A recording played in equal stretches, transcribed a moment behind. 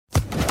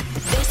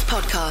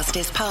podcast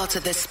is part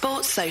of the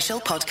Sports Social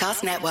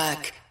Podcast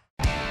Network.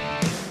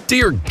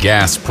 Dear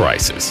gas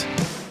prices,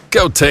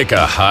 go take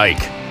a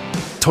hike.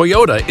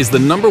 Toyota is the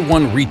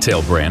 #1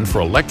 retail brand for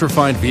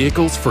electrified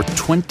vehicles for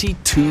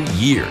 22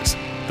 years.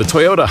 The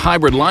Toyota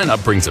hybrid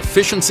lineup brings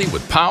efficiency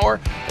with power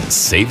and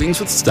savings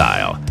with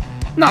style.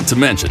 Not to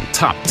mention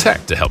top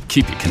tech to help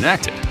keep you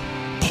connected.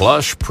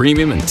 Plush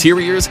premium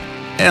interiors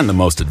and the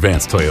most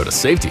advanced Toyota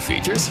safety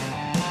features.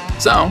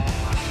 So,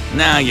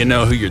 now you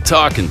know who you're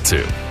talking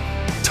to.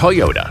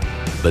 Toyota,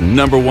 the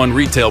 #1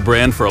 retail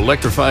brand for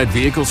electrified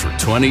vehicles for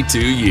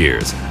 22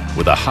 years,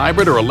 with a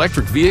hybrid or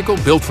electric vehicle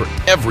built for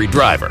every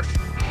driver.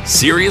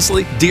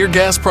 Seriously, dear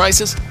gas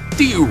prices?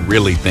 Do you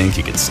really think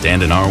you can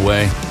stand in our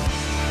way?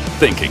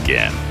 Think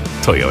again.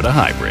 Toyota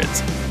hybrids.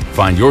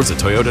 Find yours at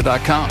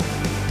toyota.com.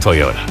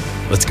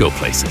 Toyota, let's go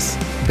places.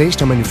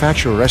 Based on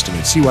manufacturer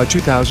estimates, CY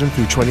 2000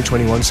 through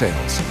 2021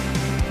 sales.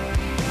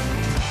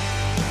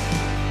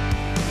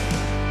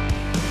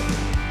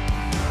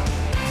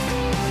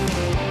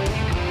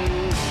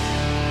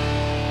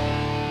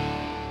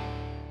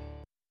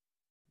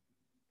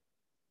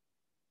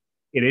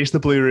 It is the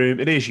Blue Room.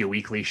 It is your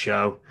weekly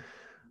show.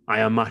 I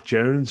am Matt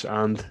Jones,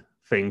 and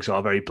things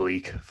are very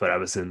bleak for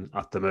Everton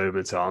at the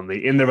moment.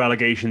 In the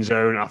relegation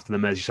zone after the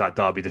Merseyside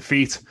derby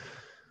defeat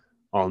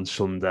on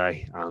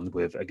Sunday, and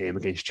with a game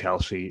against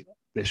Chelsea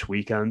this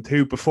weekend,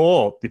 who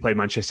before they played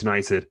Manchester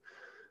United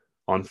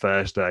on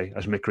Thursday,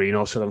 as Mick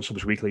Greenall said on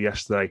Subs Weekly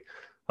yesterday,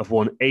 have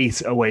won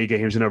 8 away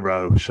games in a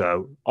row.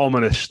 So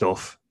ominous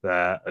stuff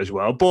there as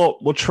well.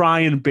 But we'll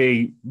try and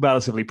be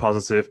relatively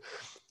positive.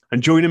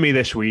 And joining me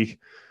this week,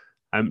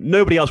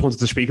 nobody else wanted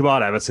to speak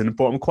about Everton,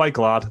 but I'm quite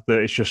glad that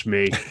it's just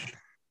me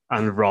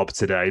and Rob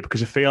today,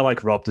 because I feel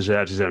like Rob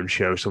deserves his own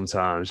show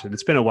sometimes, and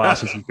it's been a while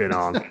since he's been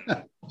on.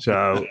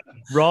 So,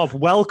 Rob,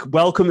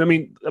 welcome. I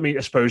mean, I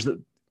suppose that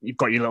you've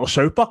got your little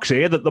soapbox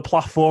here, that the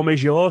platform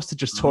is yours to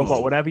just talk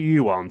about whatever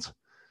you want.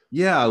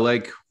 Yeah,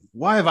 like,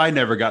 why have I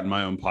never gotten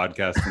my own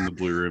podcast in the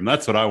Blue Room?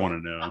 That's what I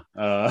want to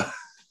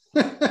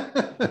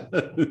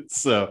know.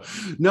 So,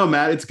 no,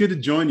 Matt, it's good to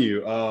join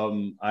you.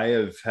 I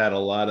have had a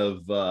lot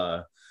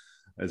of...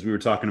 as we were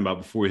talking about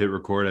before we hit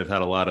record, I've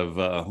had a lot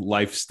of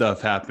life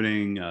stuff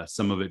happening,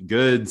 some of it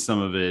good, some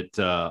of it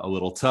a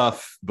little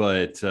tough,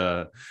 but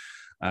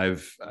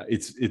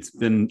it's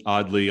been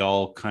oddly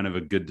all kind of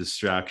a good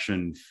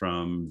distraction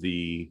from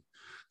the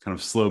kind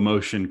of slow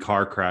motion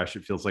car crash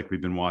it feels like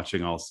we've been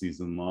watching all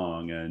season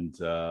long. And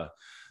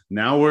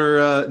now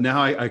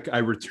I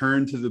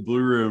return to the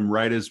Blue Room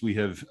right as we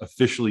have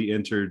officially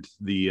entered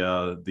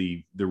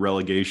the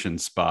relegation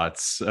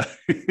spots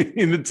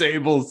in the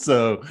table.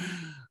 So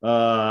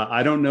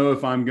I don't know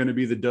if I'm going to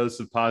be the dose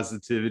of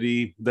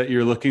positivity that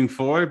you're looking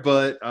for,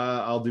 but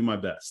I'll do my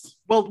best.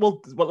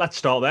 Well, let's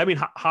start there. I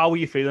mean, how are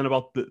you feeling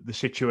about the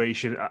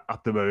situation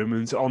at the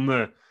moment on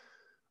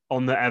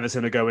the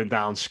Everton are going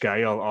down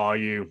scale? Are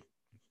you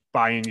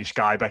buying your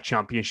Sky Bet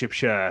Championship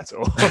shirt,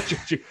 or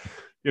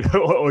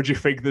or do you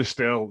think there's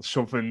still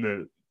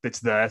something that's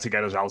there to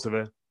get us out of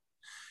it?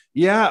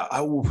 Yeah,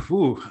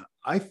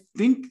 I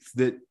think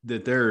that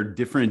there are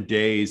different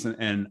days,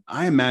 and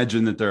I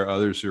imagine that there are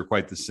others who are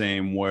quite the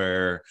same,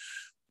 where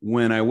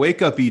when I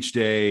wake up each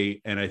day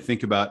and I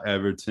think about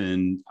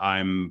Everton,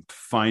 I'm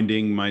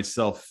finding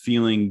myself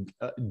feeling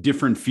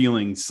different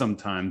feelings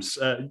sometimes.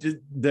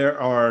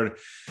 There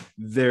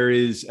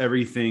is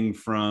everything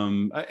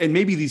from, and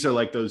maybe these are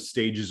like those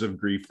stages of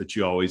grief that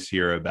you always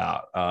hear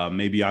about.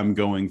 Maybe I'm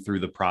going through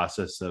the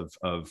process of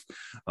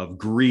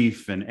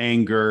grief and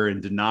anger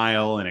and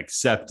denial and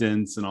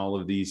acceptance and all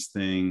of these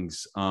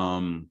things.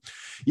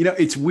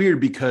 It's weird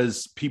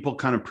because people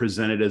kind of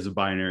present it as a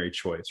binary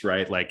choice,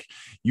 right? Like,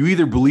 you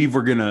either believe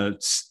we're going to,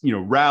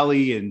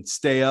 rally and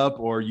stay up,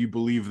 or you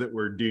believe that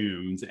we're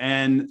doomed.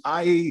 And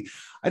I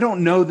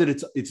don't know that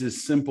it's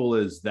as simple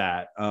as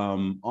that.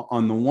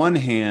 On the one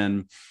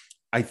hand,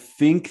 I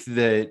think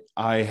that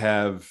I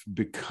have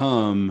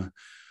become,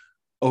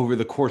 over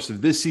the course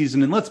of this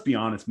season, and let's be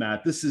honest,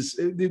 Matt,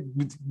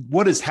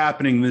 what is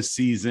happening this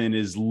season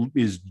is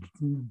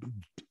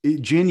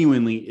it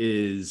genuinely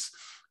is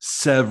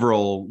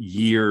several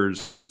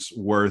years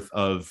worth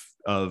of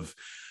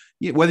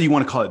whether you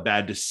want to call it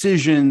bad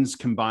decisions,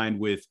 combined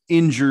with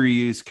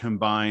injuries,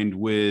 combined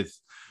with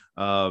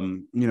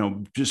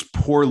just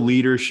poor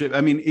leadership.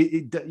 I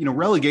mean,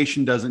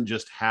 relegation doesn't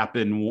just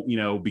happen,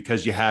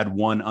 because you had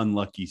one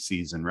unlucky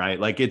season, right?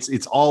 Like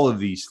it's all of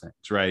these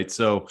things, right?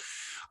 So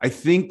I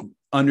think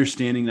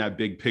understanding that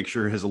big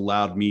picture has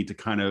allowed me to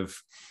kind of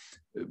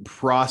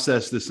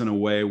process this in a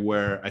way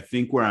where I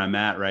think where I'm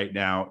at right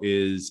now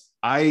is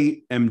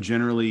I am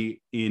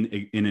generally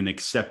in an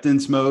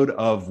acceptance mode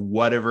of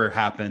whatever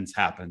happens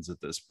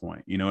at this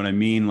point. You know what I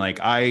mean? Like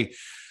I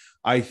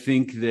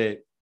think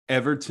that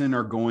Everton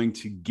are going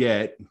to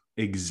get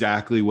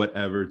exactly what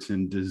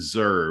Everton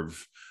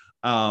deserve.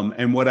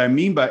 And what I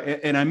mean by,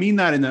 and I mean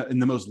that in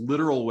the most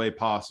literal way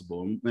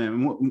possible.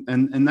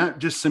 And that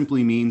just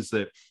simply means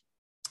that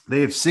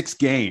they have 6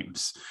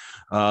 games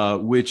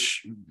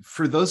which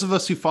for those of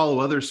us who follow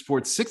other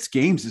sports, 6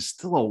 games is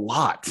still a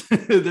lot.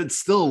 That's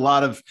still a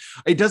lot of,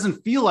 it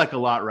doesn't feel like a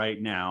lot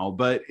right now,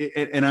 but,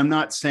 and I'm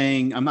not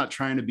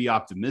trying to be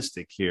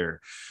optimistic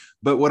here,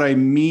 but what I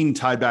mean,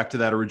 tied back to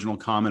that original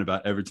comment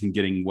about Everton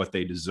getting what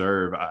they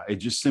deserve, I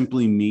just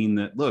simply mean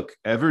that, look,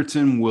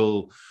 Everton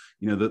will,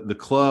 the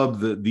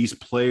club, these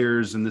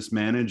players and this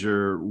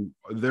manager,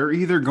 they're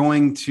either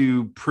going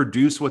to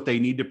produce what they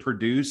need to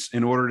produce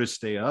in order to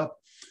stay up,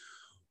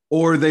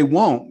 or they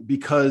won't,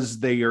 because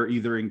they are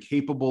either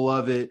incapable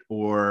of it,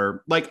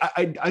 or like,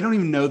 I don't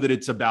even know that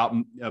it's about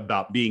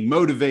being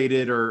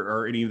motivated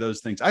or any of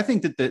those things. I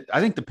think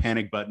the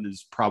panic button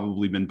has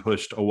probably been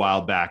pushed a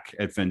while back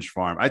at Finch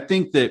Farm. I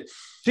think that.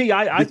 See,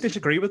 I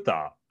disagree with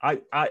that.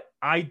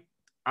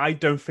 I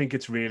don't think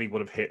it's really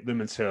would have hit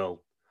them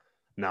until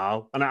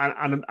now. And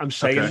I'm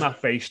saying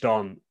that based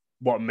on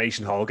what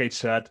Mason Holgate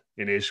said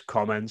in his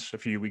comments a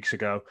few weeks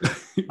ago.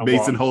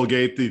 Mason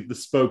Holgate, the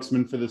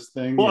spokesman for this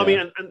thing. Well,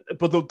 yeah. I mean,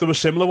 but there were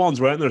similar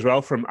ones, weren't there, as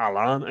well, from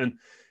Alan? And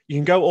you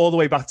can go all the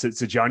way back to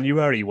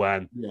January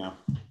when,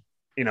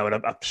 and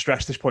I've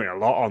stressed this point a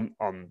lot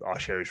on our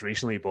shows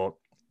recently, but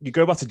you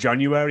go back to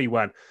January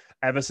when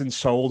Everton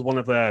sold one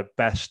of their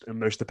best and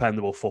most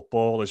dependable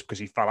footballers because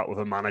he fell out with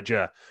a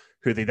manager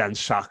who they then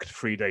sacked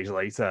 3 days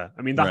later.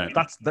 I mean,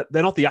 that's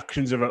they're not the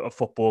actions of a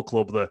football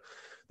club that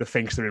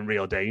thinks they're in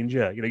real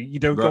danger. You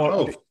don't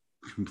go out,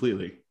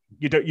 completely.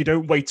 You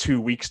don't wait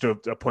 2 weeks to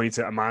appoint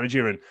a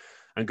manager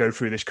and go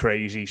through this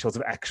crazy sort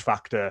of X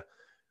factor,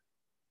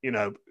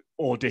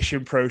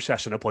 audition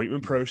process and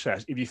appointment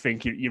process if you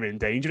think you're in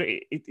danger.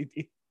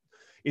 It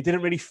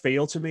didn't really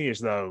feel to me as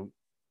though,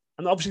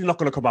 and obviously they're not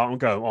going to come out and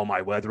go, oh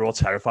my word, they're all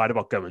terrified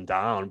about going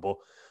down. But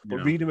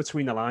reading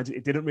between the lines,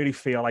 it didn't really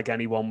feel like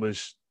anyone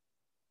was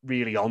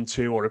really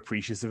onto or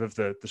appreciative of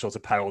the sort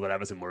of peril that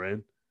Everton were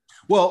in.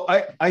 Well,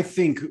 I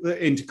think,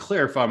 and to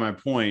clarify my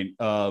point,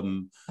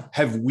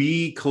 have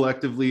we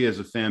collectively as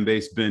a fan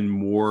base been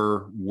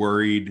more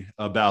worried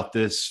about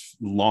this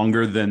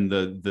longer than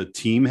the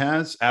team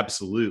has?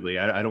 Absolutely.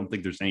 I don't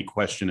think there's any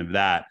question of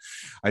that.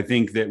 I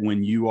think that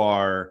when you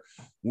are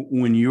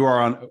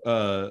on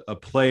a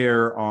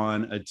player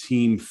on a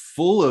team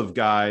full of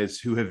guys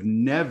who have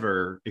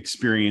never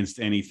experienced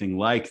anything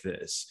like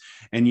this,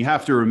 and you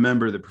have to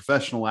remember that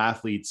professional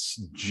athletes,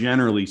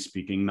 generally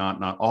speaking,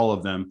 not all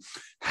of them,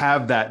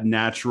 have that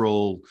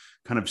natural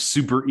kind of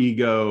super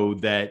ego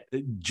that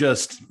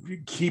just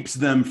keeps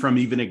them from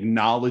even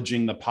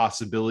acknowledging the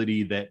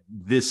possibility that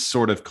this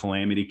sort of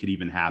calamity could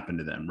even happen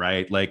to them,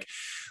 right? Like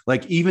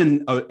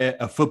even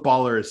a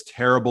footballer as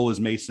terrible as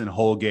Mason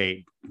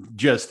Holgate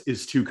just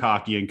is too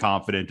cocky and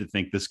confident to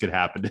think this could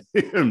happen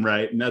to him,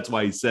 right? And that's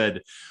why he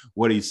said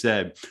what he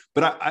said.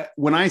 But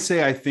when I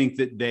say I think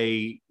that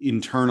they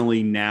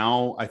internally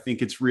now, I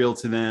think it's real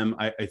to them.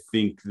 I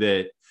think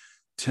that,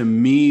 to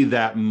me,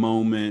 that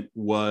moment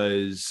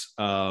was,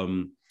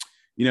 I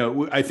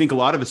think a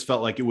lot of us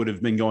felt like it would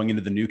have been going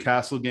into the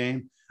Newcastle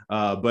game.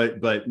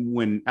 But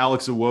when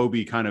Alex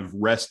Iwobi kind of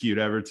rescued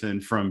Everton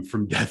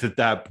from death at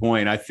that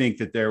point, I think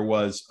that there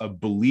was a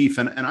belief,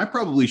 and I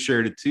probably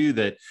shared it too,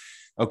 that,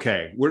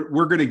 okay,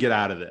 we're going to get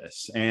out of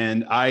this.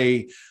 And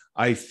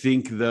I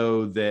think,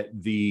 though, that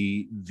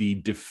the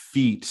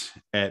defeat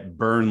at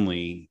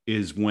Burnley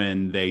is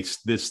when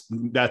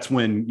that's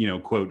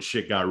when, quote,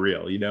 shit got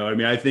real. I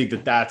mean, I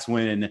think that's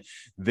when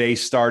they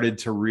started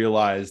to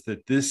realize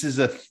that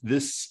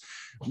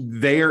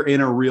they are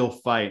in a real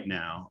fight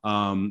now.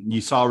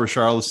 You saw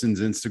Richarlison's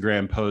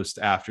Instagram post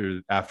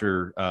after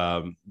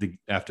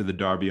the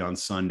derby on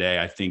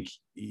Sunday. I think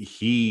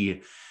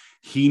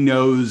he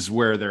knows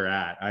where they're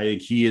at. I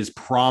think he is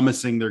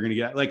promising they're going to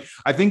get, like,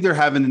 I think they're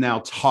having to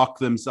now talk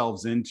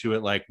themselves into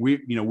it. Like, we're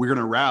going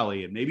to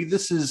rally, and maybe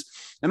this is,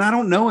 and I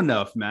don't know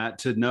enough, Matt,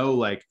 to know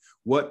like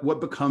what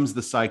becomes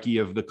the psyche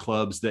of the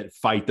clubs that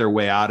fight their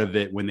way out of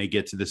it when they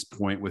get to this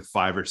point with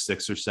 5 or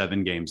 6 or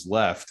 7 games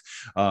left.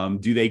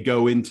 Do they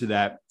go into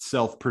that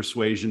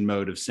self-persuasion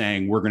mode of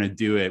saying, we're going to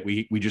do it?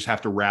 We just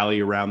have to rally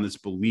around this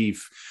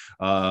belief.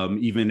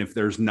 Even if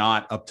there's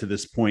not up to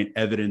this point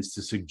evidence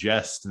to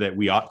suggest that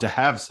we ought to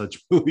have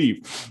such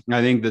belief.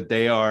 I think that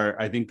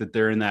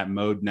they're in that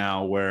mode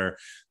now where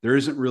there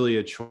isn't really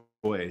a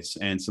choice,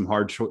 and some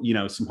hard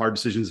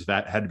decisions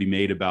that had to be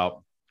made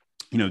about,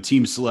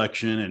 team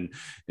selection,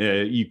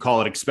 and you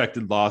call it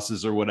expected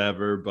losses or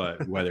whatever,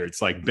 but whether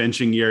it's like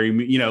benching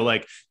Yerry,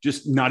 like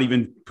just not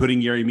even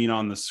putting Yerry Mina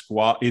in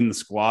the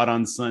squad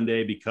on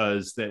Sunday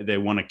because they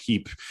want to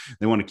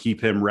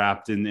keep him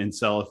wrapped in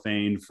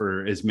cellophane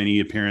for as many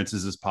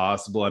appearances as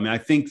possible. I mean, I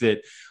think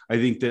that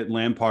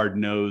Lampard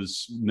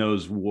knows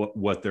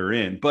what they're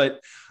in,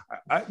 but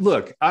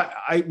look,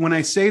 when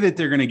I say that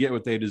they're going to get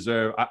what they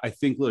deserve, I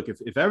think, look,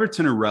 if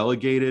Everton are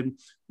relegated,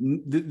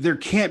 there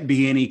can't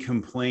be any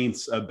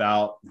complaints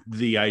about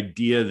the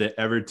idea that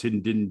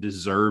Everton didn't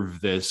deserve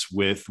this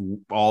with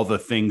all the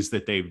things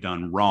that they've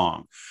done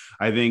wrong.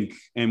 I think,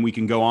 and we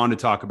can go on to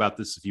talk about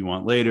this if you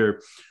want later,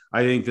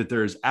 I think that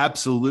there's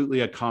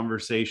absolutely a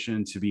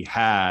conversation to be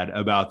had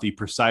about the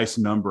precise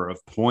number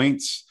of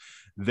points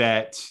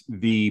that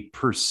the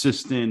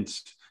persistent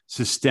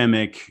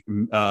systemic,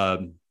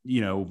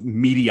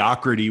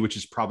 mediocrity, which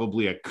is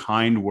probably a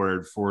kind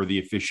word for the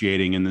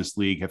officiating in this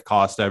league, have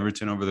cost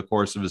Everton over the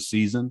course of a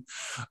season.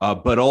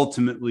 But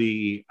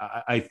ultimately,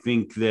 I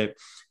think that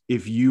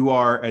if you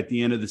are at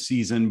the end of the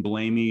season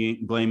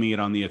blaming it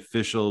on the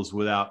officials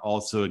without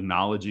also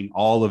acknowledging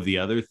all of the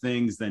other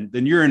things, then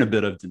you're in a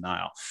bit of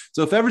denial.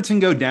 So if Everton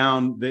go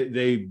down,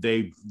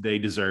 they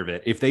deserve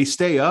it. If they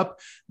stay up,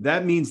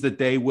 that means that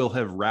they will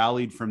have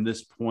rallied from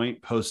this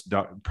point post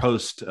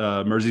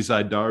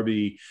Merseyside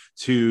derby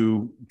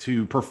to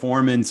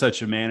perform in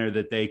such a manner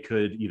that they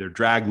could either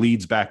drag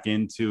Leeds back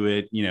into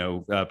it,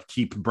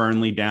 keep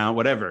Burnley down,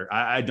 whatever.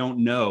 I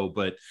don't know,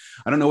 but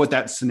I don't know what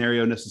that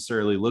scenario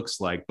necessarily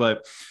looks like.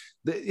 But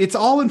it's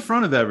all in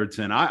front of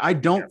Everton. I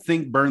don't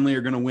think Burnley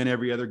are going to win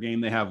every other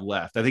game they have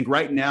left. I think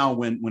right now,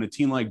 when a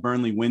team like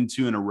Burnley win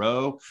 2 in a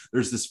row,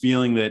 there's this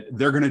feeling that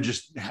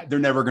they're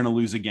never going to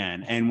lose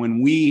again. And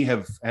when we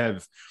have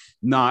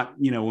not,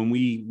 when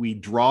we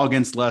draw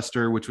against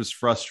Leicester, which was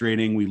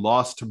frustrating, we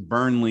lost to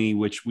Burnley,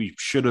 which we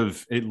should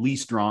have at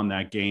least drawn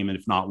that game, and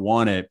if not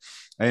won it.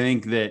 I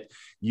think that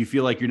you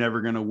feel like you're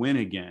never going to win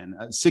again.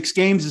 6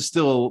 games is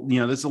still,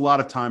 there's a lot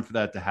of time for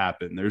that to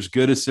happen. There's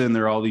Goodison,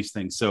 there are all these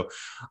things. So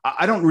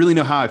I don't really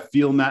know how I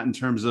feel, Matt, in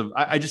terms of,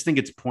 I just think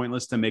it's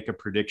pointless to make a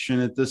prediction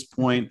at this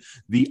point.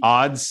 The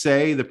odds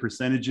say, the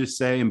percentages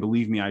say, and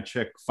believe me, I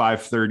check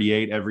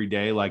 538 every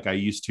day like I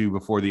used to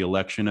before the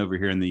election over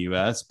here in the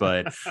US.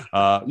 But,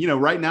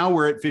 right now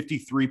we're at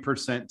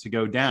 53% to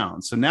go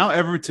down. So now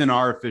Everton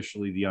are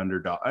officially the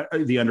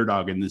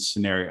underdog in this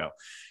scenario.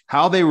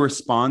 How they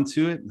respond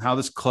to it, how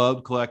this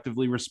club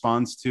collectively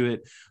responds to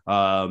it,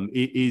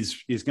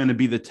 is going to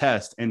be the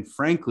test. And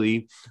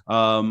frankly,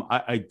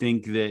 I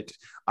think that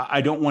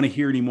I don't want to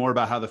hear any more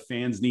about how the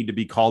fans need to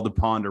be called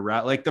upon to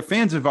rally. Like, the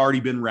fans have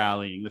already been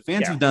rallying. The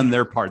fans have done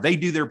their part. They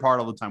do their part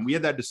all the time. We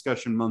had that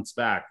discussion months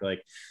back,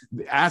 like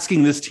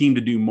asking this team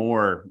to do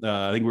more.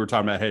 I think we were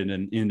talking about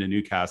heading into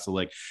Newcastle,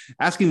 like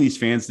asking these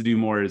fans to do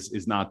more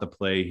is not the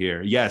play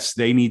here. Yes,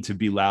 they need to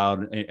be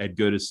loud at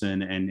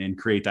Goodison and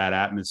create that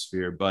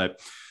atmosphere.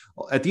 But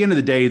at the end of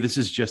the day, this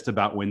is just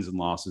about wins and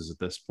losses at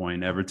this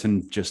point.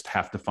 Everton just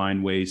have to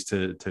find ways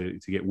to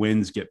get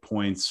wins, get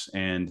points,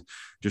 and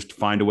just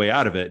find a way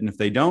out of it. And if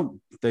they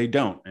don't, they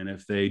don't. And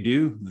if they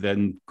do,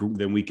 then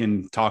we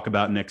can talk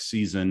about next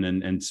season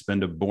and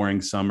spend a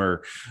boring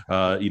summer,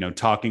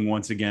 talking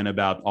once again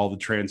about all the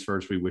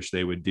transfers we wish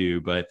they would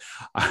do. But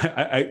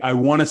I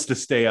want us to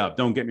stay up.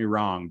 Don't get me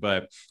wrong,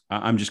 but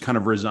I'm just kind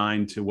of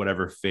resigned to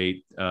whatever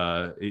fate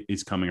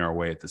is coming our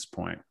way at this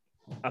point.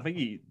 I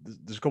think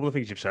there's a couple of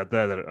things you've said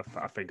there that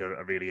I think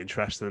are really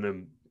interesting,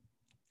 and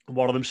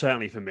one of them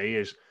certainly for me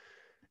is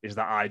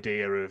that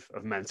idea of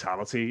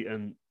mentality,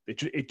 and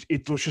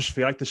it does just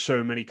feel like there's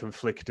so many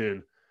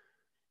conflicting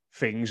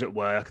things at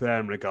work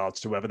there in regards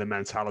to whether the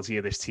mentality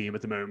of this team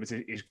at the moment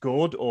is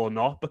good or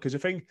not. Because I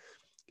think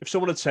if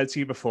someone had said to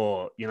you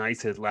before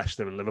United,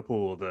 Leicester, and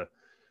Liverpool that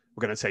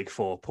we're going to take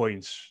 4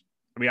 points.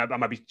 I mean, I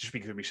might be just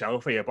speaking for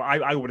myself here, but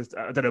I would have,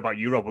 I don't know about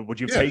you, Rob, but would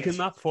you have taken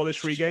that for this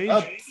 3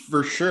 games?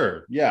 For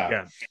sure.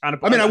 Yeah. And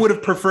I would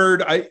have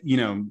preferred,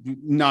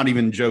 not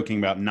even joking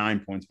about 9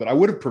 points, but I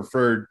would have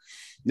preferred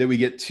that we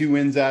get 2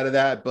 wins out of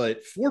that.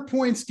 But 4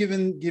 points,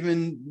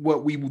 given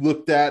what we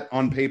looked at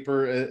on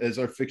paper as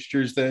our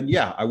fixtures, then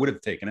I would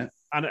have taken it.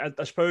 And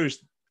I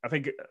suppose, I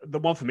think the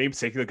one for me in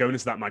particular, going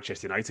into that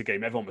Manchester United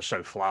game, everyone was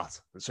so flat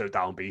and so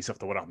downbeat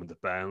after what happened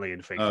at Burnley,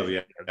 and thinking,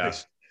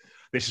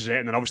 this is it.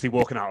 And then obviously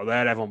walking out of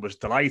there, everyone was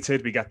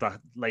delighted. We get that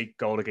late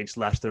goal against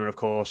Leicester. And of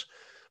course,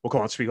 we'll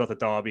come on to speak about the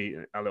derby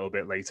a little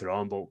bit later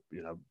on. But,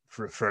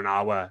 for an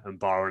hour and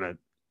barring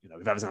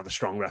if Everton had a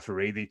strong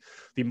referee,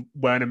 they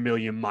weren't a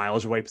million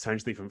miles away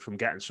potentially from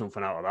getting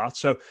something out of that.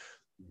 So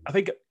I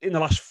think in the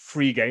last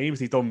 3 games,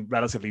 they've done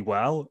relatively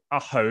well.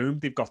 At home,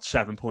 they've got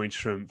 7 points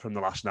from the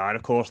last 9.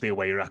 Of course, the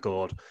away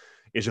record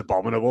is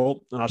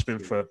abominable and has been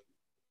for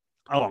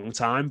a long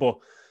time. But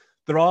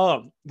there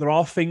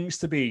are things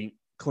to be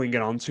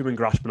clinging onto and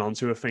grasping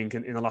onto, I think,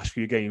 in the last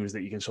few games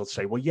that you can sort of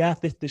say, well,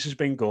 this has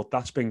been good,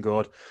 that's been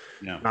good.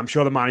 Yeah. And I'm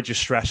sure the manager's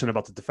stressing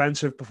about the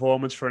defensive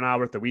performance for an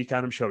hour at the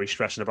weekend. I'm sure he's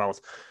stressing about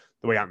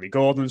the way Anthony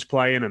Gordon's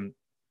playing and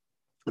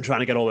trying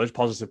to get all those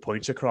positive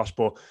points across.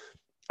 But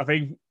I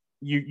think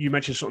you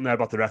mentioned something there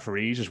about the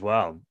referees as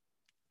well.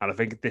 And I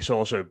think this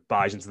also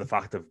buys into the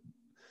fact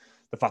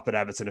that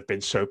Everton have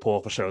been so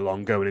poor for so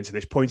long going into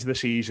this point of the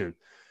season.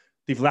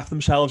 They've left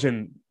themselves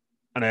in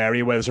an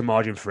area where there's a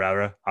margin for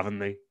error, haven't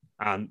they?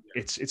 And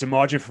it's a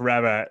margin for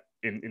error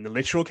in the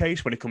literal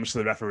case when it comes to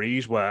the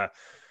referees, where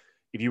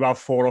if you have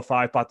 4 or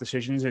 5 bad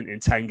decisions in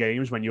 10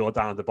 games when you're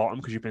down at the bottom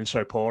because you've been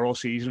so poor all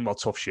season, well,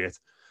 tough shit.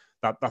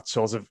 That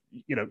sort of,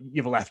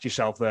 you've left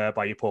yourself there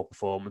by your poor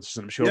performance.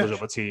 And I'm sure there's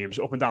other teams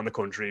up and down the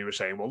country who are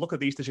saying, well, look at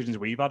these decisions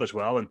we've had as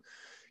well. And,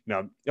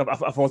 I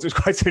thought it was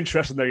quite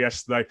interesting there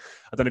yesterday.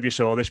 I don't know if you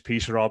saw this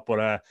piece, Rob,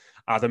 but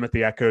Adam at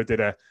the Echo did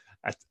a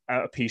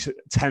piece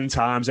 10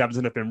 times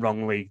Everton have been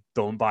wrongly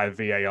done by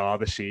VAR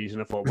this season.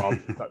 I thought, well,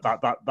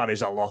 that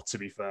is a lot, to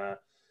be fair.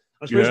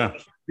 I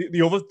suppose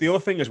the other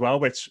thing as well,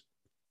 which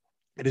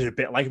it is a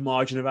bit like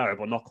margin of error,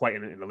 but not quite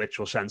in the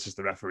literal sense as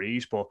the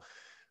referees. But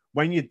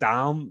when you're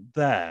down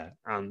there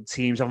and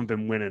teams haven't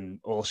been winning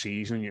all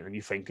season, and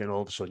you're thinking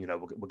all of a sudden,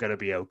 we're going to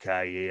be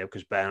okay here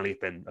because Burnley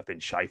have been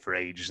shy for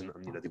ages, and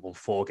they've won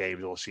 4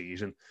 games all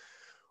season.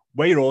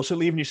 Where you're also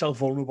leaving yourself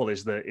vulnerable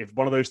is that if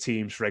one of those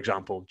teams, for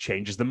example,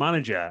 changes the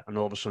manager and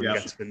all of a sudden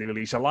gets the new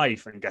lease of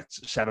life and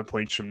gets 7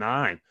 points from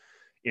 9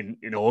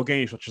 in all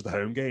games, such as the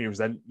home games,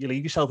 then you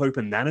leave yourself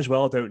open then as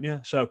well, don't you?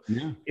 So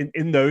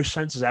in those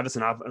senses,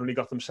 Everton have only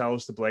got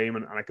themselves to blame,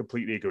 and I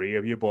completely agree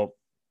with you. But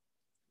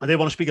I did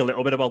want to speak a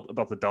little bit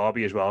about the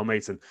derby as well,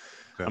 mate. And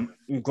I'm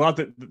glad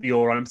that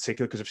you're on in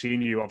particular, because I've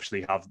seen you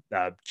obviously have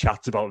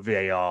chats about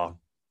VAR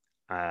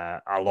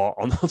a lot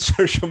on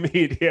social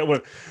media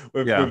with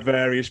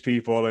various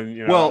people, and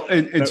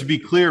and to be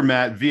clear,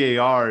 Matt,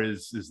 VAR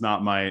is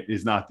not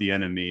the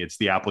enemy; it's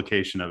the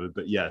application of it.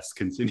 But yes,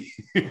 continue.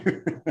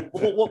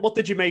 what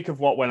did you make of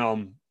what went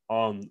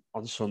on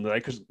Sunday?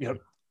 Because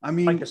I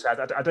mean, like I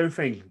said, I don't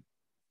think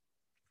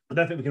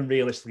we can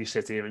realistically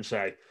sit here and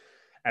say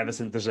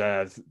Everton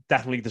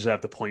definitely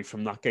deserved the point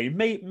from that game.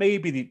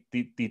 Maybe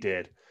they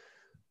did,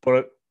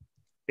 but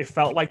it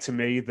felt like to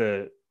me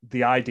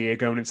the idea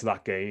going into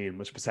that game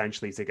was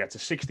potentially to get to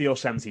 60 or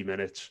 70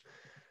 minutes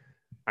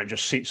and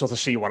just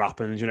see what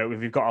happens. If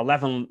we've got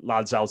 11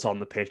 lads out on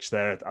the pitch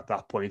there at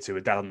that point who are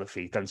dead on the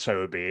feet, then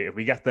so would be it. If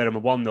we get there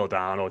and we're 1-0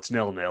 down or it's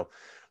 0-0,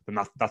 then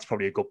that's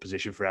probably a good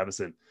position for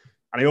Everton.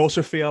 And I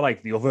also feel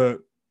like the other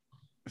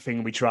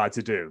thing we tried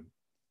to do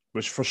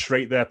was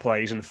frustrate their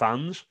players and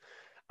fans,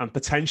 and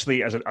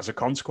potentially as a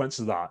consequence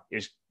of that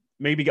is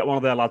maybe get one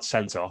of their lads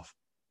sent off.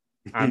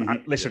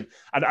 And listen,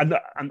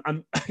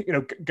 and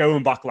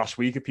going back last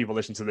week, if people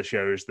listened to the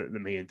shows that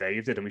me and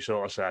Dave did, and we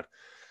sort of said,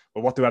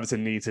 well, what do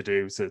Everton need to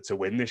do to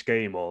win this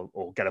game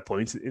or get a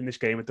point in this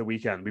game at the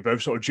weekend? We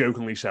both sort of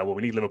jokingly said, well,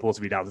 we need Liverpool to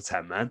be down to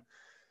 10 men.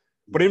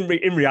 But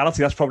in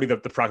reality, that's probably the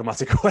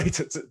pragmatic way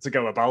to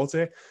go about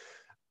it.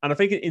 And I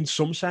think in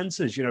some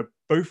senses,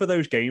 both of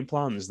those game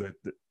plans that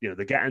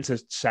they get into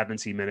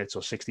 70 minutes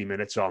or 60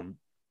 minutes on,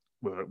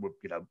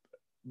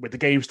 with the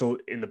game still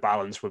in the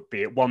balance, would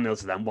be it 1-0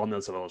 to them,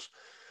 1-0 to us,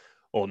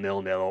 or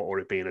 0-0, or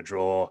it being a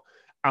draw,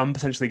 and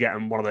potentially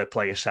getting one of their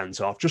players sent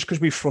off just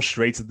because we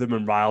frustrated them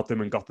and riled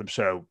them and got them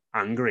so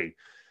angry.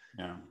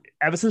 Yeah.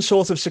 Everton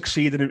sort of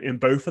succeeded in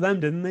both of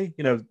them, didn't they?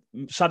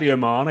 Sadio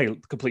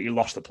Mane completely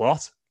lost the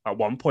plot at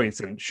one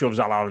point and shoves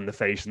Alal in the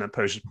face and then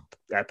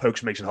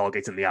pokes Mason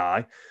Holgate in the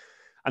eye.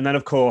 And then,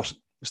 of course,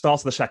 the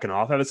start of the second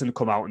half, Everton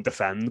come out and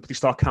defend, but they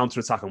start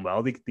counter-attacking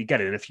well. They get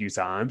in a few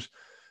times.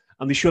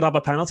 And they should have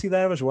a penalty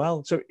there as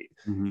well. So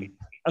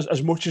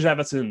as much as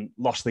Everton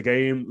lost the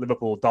game,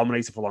 Liverpool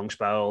dominated for long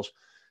spells,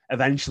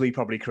 eventually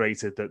probably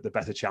created the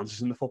better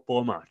chances in the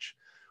football match.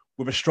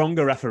 With a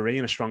stronger referee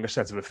and a stronger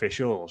set of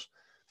officials,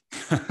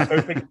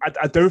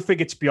 I don't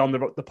think it's beyond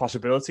the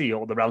possibility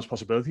or the realm's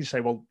possibility to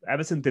say, well,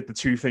 Everton did the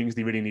two things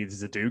they really needed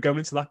to do going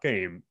into that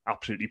game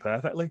absolutely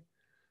perfectly.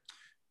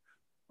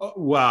 Oh,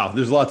 wow,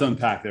 there's a lot to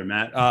unpack there,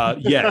 Matt.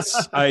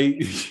 Yes,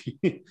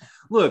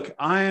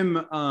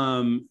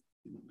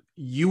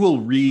 you will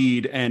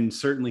read and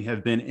certainly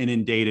have been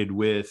inundated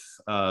with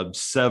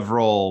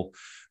several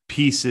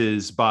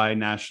pieces by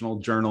national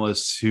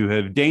journalists who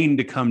have deigned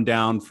to come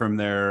down from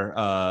their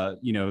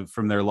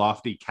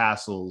lofty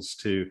castles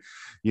to,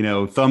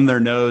 thumb their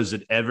nose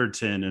at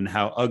Everton and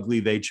how ugly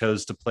they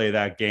chose to play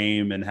that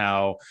game, and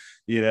how,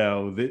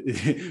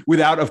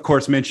 without, of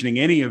course, mentioning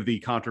any of the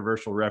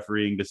controversial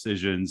refereeing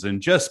decisions,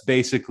 and just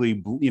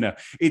basically,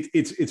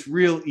 it's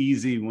real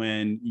easy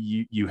when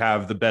you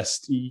have the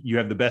best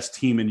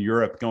team in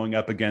Europe going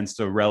up against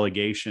a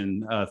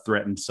relegation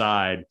threatened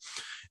side.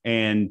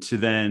 And to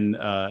then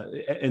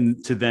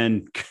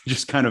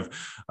just kind of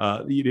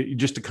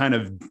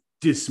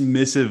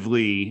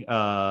dismissively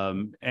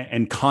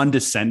and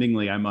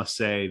condescendingly, I must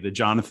say, the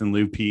Jonathan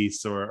Liu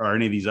piece or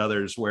any of these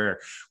others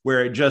where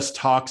it just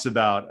talks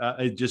about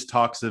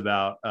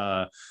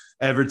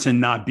Everton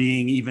not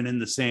being even in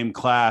the same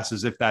class,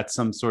 as if that's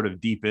some sort of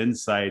deep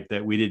insight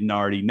that we didn't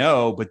already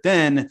know. But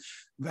then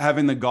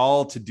having the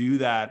gall to do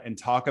that and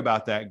talk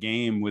about that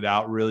game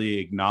without really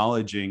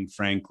acknowledging,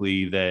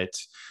 frankly, that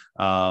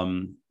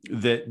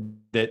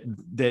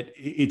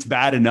it's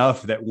bad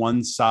enough that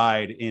one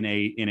side in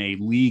a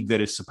league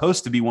that is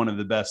supposed to be one of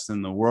the best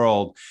in the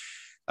world,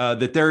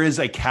 that there is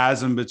a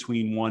chasm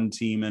between one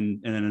team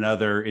and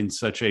another in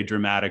such a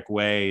dramatic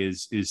way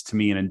is to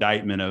me an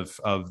indictment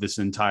of this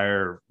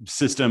entire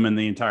system and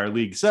the entire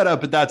league setup.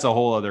 But that's a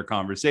whole other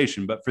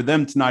conversation. But for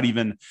them to not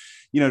even,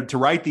 to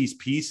write these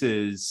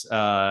pieces,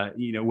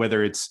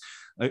 whether it's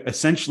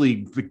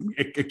essentially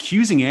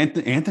accusing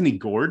Anthony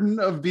Gordon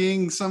of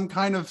being some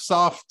kind of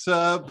soft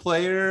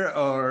player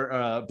or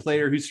a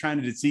player who's trying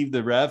to deceive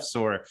the refs,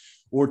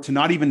 or to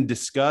not even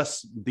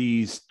discuss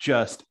these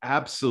just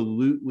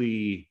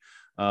absolutely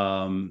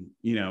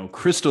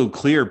crystal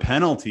clear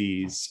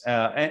penalties,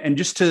 and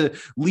just to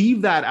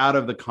leave that out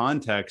of the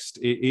context,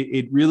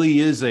 it really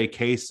is a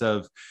case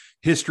of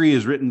history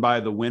is written by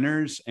the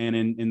winners. And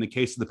in the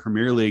case of the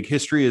Premier League,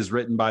 history is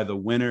written by the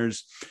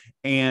winners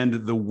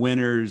and the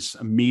winners'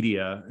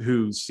 media,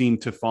 who seem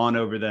to fawn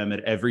over them at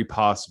every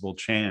possible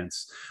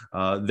chance.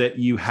 That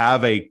you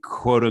have a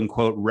quote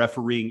unquote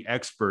refereeing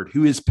expert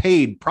who is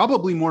paid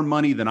probably more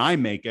money than I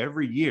make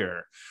every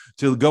year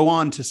to go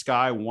on to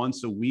Sky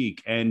once a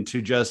week and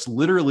to just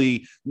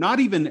literally not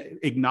even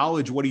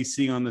acknowledge what he's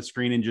seeing on the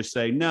screen and just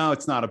say, no,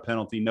 it's not a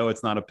penalty. No,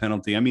 it's not a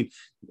penalty. I mean,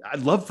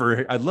 I'd love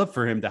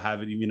for him to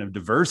have even a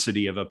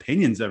diversity of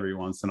opinions every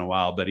once in a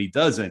while, but he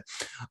doesn't.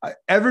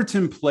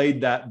 Everton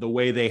played that the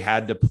way they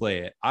had to play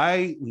it.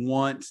 I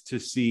want to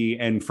see,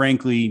 and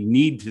frankly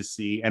need to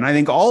see, and I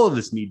think all of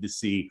us need to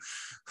see,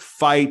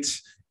 fight,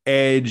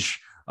 edge,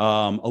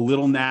 a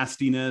little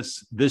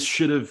nastiness. This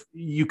should have,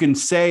 you can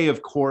say,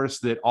 of course,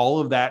 that all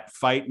of that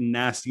fight and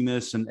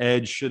nastiness and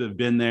edge should have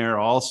been there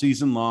all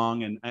season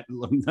long. And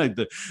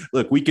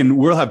look,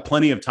 we'll have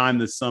plenty of time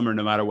this summer,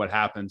 no matter what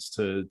happens,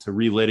 to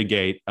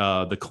relitigate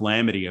the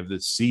calamity of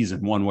this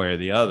season one way or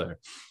the other.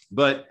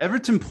 But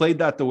Everton played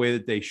that the way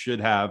that they should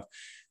have.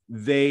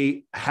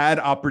 They had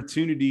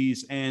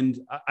opportunities. And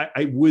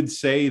I would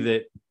say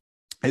that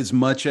as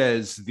much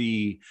as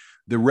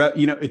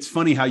it's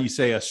funny how you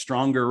say a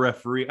stronger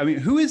referee. I mean,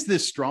 who is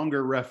this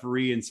stronger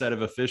referee instead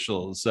of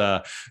officials?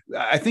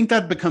 I think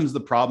that becomes the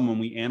problem when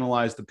we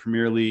analyze the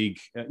Premier League,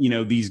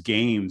 these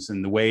games,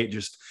 and the way it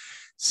just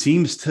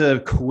seems to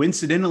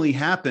coincidentally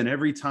happen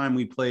every time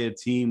we play a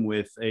team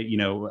with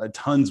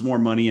tons more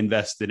money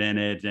invested in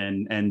it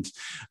and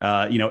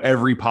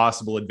every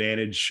possible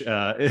advantage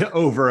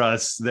over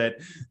us,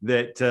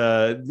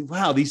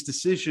 wow, these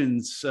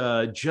decisions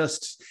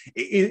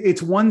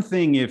it's one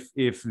thing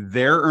if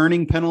they're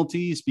earning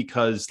penalties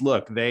because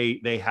look,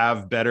 they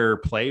have better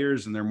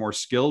players and they're more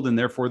skilled and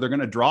therefore they're going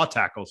to draw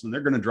tackles and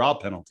they're going to draw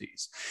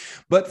penalties.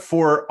 But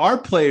for our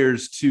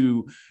players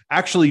to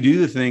actually do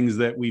the things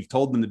that we've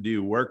told them to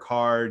do, work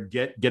hard,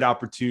 get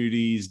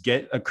opportunities,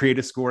 create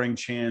a scoring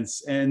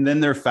chance, and then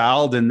they're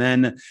fouled and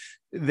then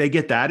they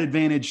get that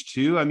advantage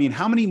too. I mean,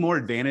 how many more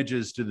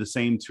advantages do the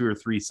same two or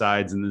three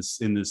sides in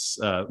this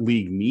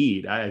league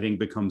need? I think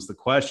becomes the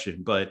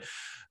question. But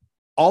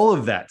all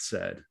of that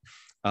said,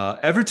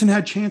 Everton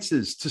had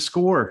chances to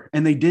score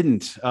and they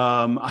didn't.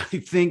 I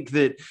think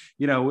that,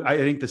 I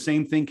think the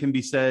same thing can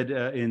be said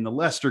in the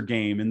Leicester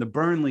game, in the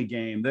Burnley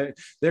game.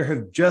 There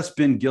have just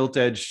been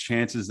gilt-edged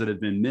chances that have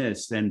been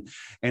missed. And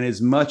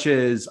as much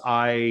as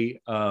I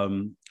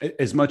am,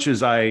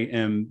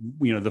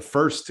 the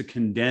first to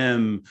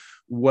condemn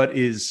what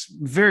is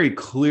very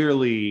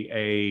clearly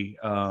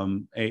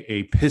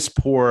a piss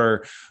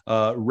poor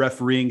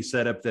refereeing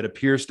setup that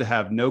appears to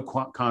have no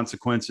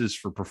consequences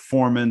for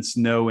performance,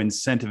 no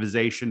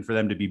incentivization for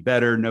them to be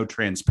better, no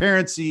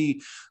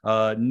transparency,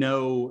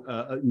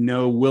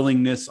 no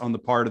willingness on the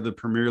part of the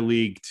Premier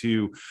League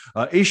to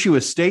issue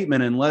a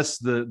statement unless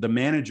the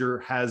manager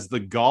has the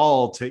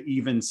gall to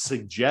even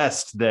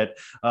suggest that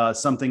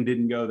something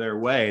didn't go their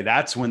way.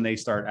 That's when they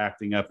start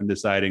acting up and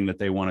deciding that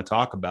they want to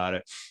talk about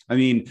it. I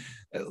mean,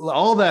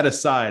 all that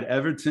aside,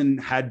 Everton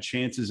had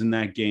chances in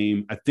that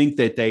game. I think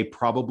that they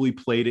probably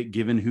played it,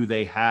 given who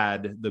they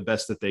had, the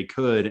best that they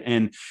could.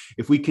 And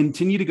if we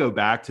continue to go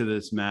back to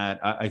this, Matt,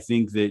 I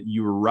think that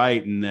you were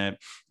right in that,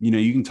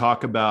 you can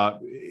talk about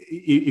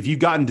if you've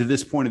gotten to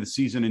this point of the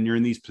season and you're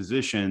in these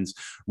positions,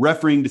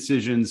 refereeing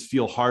decisions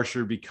feel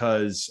harsher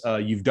because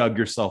you've dug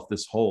yourself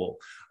this hole.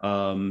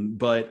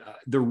 But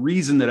the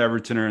reason that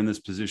Everton are in this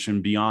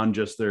position, beyond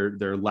just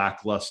their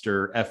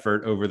lackluster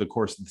effort over the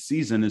course of the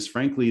season, is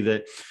frankly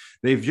that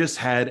they've just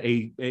had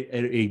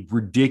a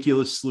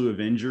ridiculous slew of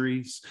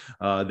injuries.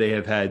 They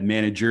have had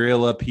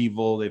managerial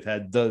upheaval. They've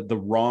had the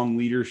wrong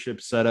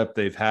leadership setup.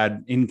 They've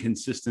had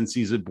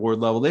inconsistencies at board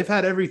level. They've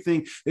had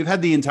everything. They've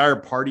had the entire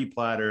party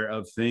platter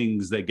of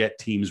things that get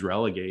teams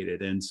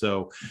relegated. And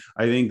so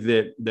I think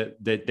that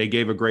they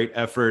gave a great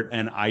effort,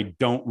 and I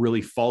don't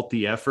really fault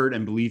the effort.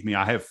 And believe me,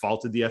 I have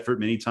faulted the effort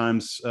many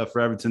times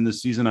for Everton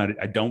this season.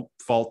 I don't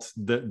fault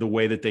the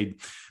way that they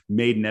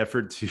made an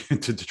effort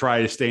to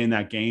try to stay in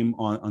that game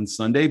on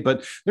Sunday,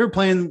 but they were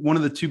playing one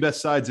of the two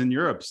best sides in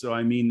Europe. So,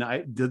 I mean,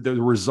 the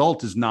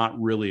result is not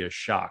really a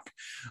shock.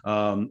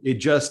 It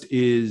just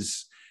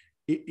is.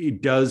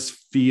 It does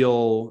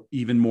feel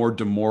even more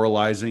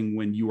demoralizing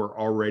when you are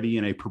already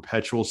in a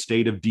perpetual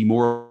state of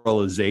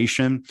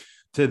demoralization,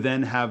 to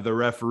then have the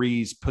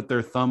referees put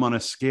their thumb on a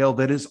scale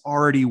that is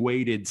already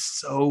weighted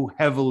so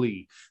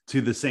heavily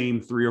to the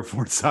same three or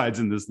four sides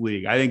in this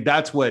league. I think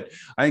that's what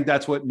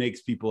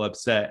makes people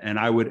upset. And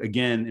I would,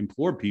 again,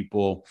 implore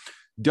people,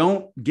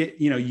 don't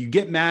get, you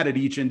get mad at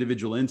each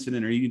individual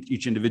incident or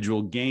each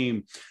individual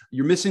game.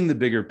 You're missing the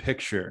bigger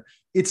picture.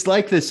 It's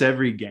like this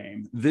every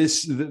game.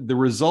 The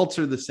results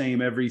are the same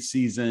every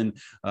season.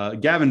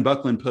 Gavin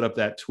Buckland put up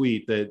that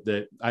tweet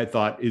that I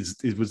thought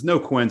it was no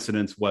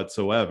coincidence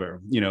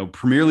whatsoever.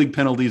 Premier League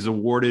penalties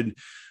awarded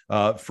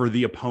for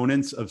the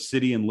opponents of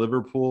City and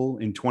Liverpool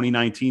in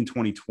 2019,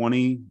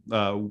 2020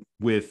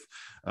 with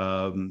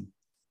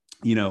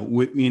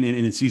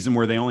in a season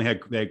where they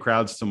had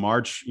crowds to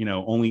march,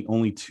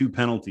 only 2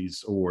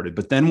 penalties awarded.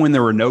 But then when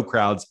there were no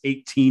crowds,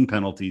 18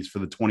 penalties for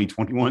the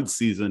 2021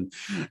 season.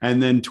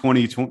 And then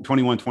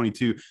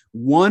 2021-22,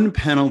 1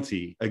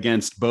 penalty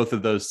against both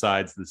of those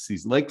sides this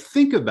season. Like,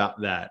 think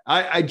about that.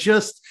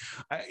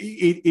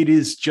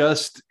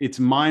 It's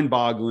mind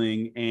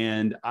boggling.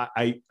 And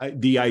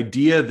the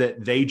idea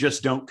that they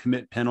just don't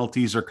commit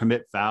penalties or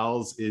commit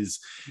fouls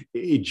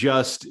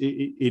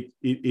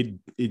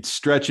it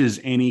stretches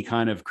any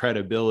kind of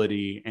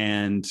credibility,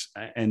 and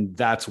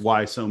that's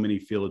why so many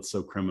feel it's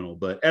so criminal.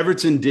 But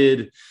Everton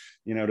did,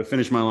 to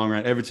finish my long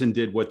rant, Everton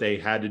did what they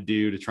had to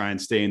do to try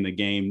and stay in the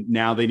game.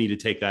 Now they need to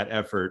take that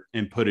effort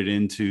and put it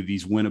into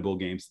these winnable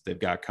games that they've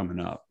got coming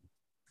up.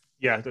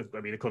 Yeah,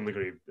 I mean, I couldn't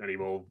agree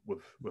anymore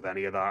with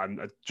any of that.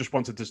 And I just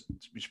wanted to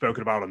be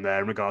spoken about in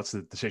there in regards to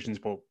the decisions.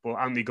 But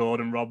Anthony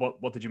Gordon, Rob,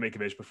 what did you make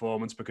of his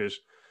performance? Because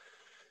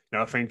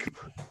I think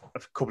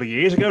a couple of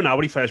years ago now,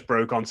 when he first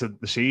broke onto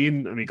the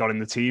scene and he got in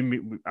the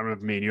team, I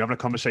remember me and you having a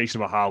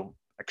conversation about how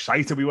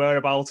excited we were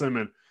about him.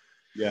 And,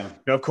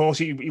 of course,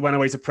 he went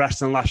away to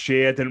Preston last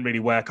year, didn't really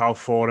work out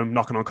for him,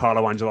 knocking on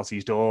Carlo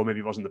Ancelotti's door. Maybe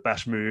it wasn't the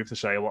best move to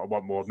say, I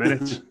want more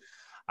minutes.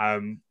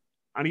 And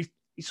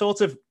he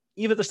sort of,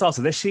 even at the start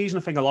of this season,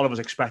 I think a lot of us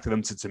expected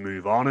him to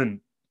move on and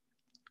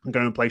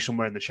go and play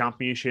somewhere in the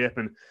Championship.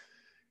 And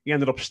he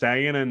ended up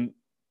staying. And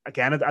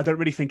again, I don't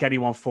really think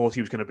anyone thought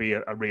he was going to be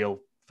a real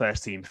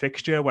first team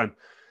fixture with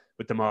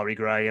Demarai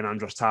Gray and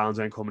Andros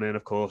Townsend coming in.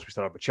 Of course, we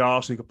still have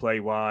Richarlison who could play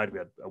wide. We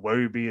had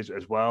Iwobi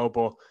as well.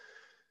 But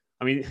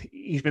I mean,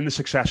 he's been the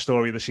success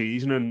story of the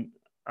season, and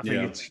I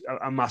think it's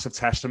a massive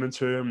testament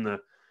to him that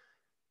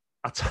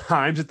at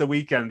times at the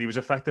weekend he was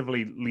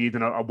effectively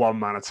leading a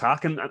one-man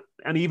attack, and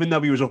even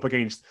though he was up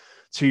against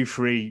 2,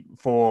 3,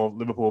 4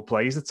 Liverpool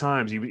players at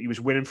times, he was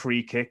winning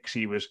free kicks.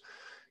 He was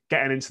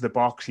getting into the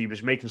box. He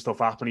was making stuff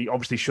happen. He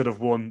obviously should have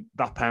won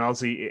that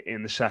penalty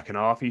in the second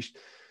half.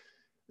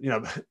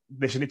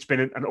 Listen, it's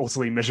been an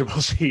utterly miserable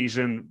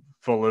season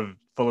full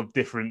of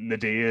different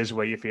nadires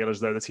where you feel as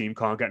though the team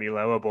can't get any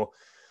lower.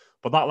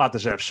 But that lad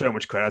deserves so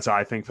much credit,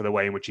 I think, for the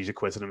way in which he's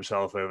acquitted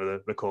himself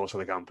over the course of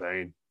the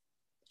campaign.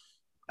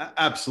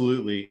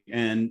 Absolutely.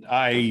 And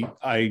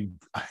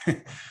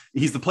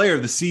he's the player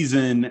of the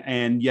season,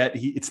 and yet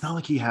it's not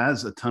like he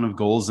has a ton of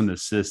goals and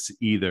assists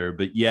either,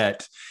 but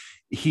yet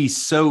he's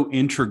so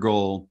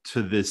integral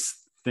to this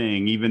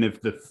thing, even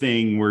if the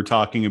thing we're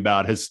talking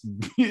about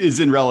is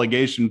in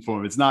relegation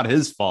form. It's not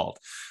his fault.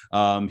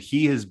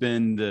 He has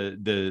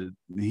been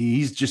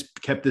he's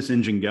just kept this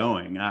engine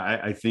going.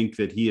 I think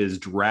that he has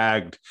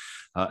dragged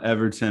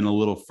Everton a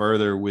little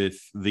further with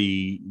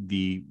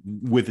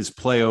with his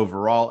play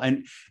overall.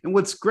 And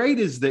what's great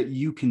is that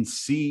you can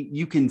see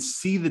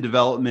the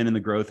development and the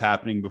growth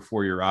happening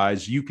before your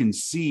eyes. You can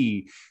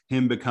see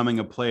him becoming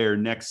a player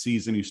next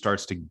season who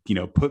starts to,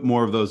 put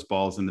more of those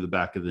balls into the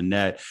back of the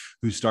net,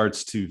 who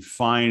starts to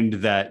find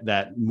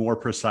that more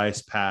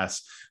precise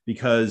pass,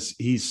 because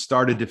he's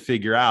started to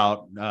figure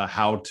out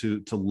how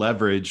to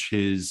leverage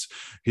his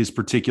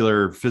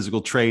particular physical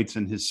traits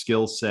and his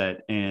skill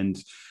set. And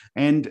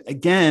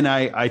again,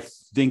 I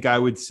think I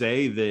would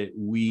say that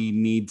we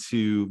need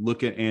to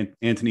look at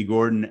Anthony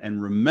Gordon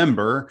and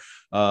remember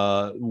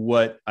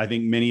what I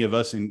think many of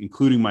us,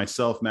 including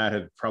myself, Matt,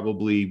 have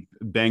probably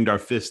banged our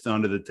fist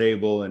onto the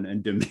table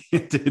and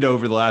demanded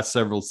over the last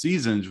several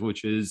seasons,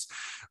 which is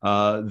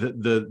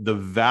the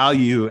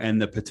value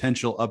and the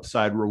potential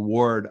upside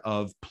reward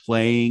of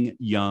playing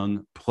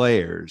young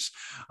players.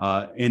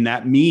 And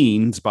that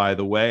means, by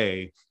the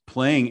way,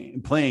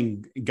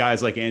 playing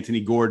guys like Anthony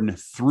Gordon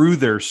through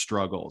their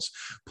struggles,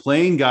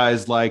 playing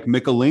guys like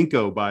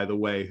Mykolenko, by the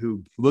way,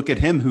 who look at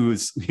him,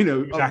 who's,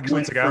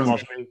 excellent again.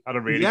 Had a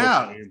really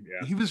good game.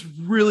 Yeah, he was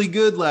really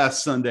good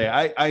last Sunday.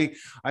 I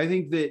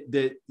think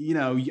that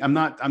I'm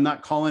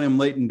not calling him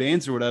Leighton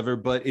Baines or whatever,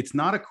 but it's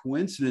not a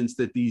coincidence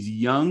that these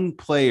young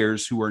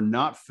players who are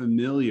not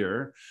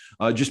familiar,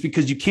 just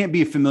because you can't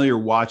be familiar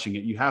watching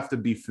it, you have to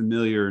be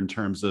familiar in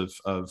terms of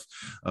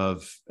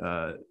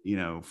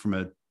from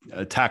a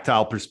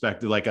tactile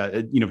perspective, like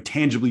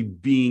tangibly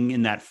being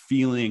in that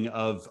feeling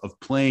of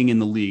playing in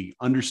the league,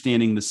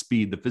 understanding the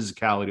speed, the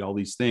physicality, all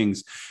these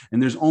things.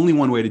 And there's only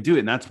one way to do it,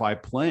 and that's by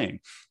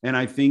playing. And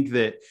I think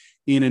that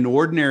in an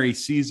ordinary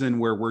season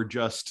where we're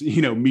just,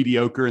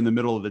 mediocre in the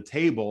middle of the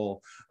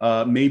table,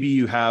 maybe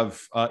you have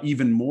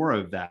even more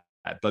of that.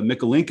 But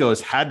Mykolenko has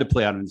had to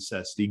play out of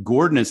necessity.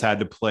 Gordon has had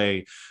to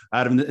play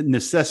out of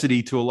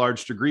necessity to a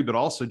large degree, but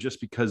also just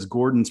because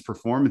Gordon's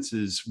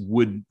performances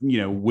would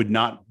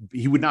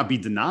not be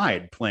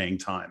denied playing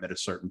time at a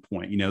certain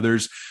point.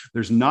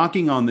 There's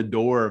knocking on the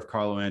door of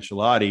Carlo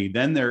Ancelotti.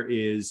 Then there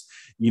is,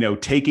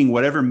 taking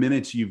whatever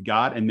minutes you've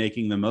got and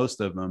making the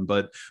most of them.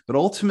 But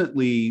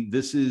ultimately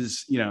this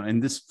is,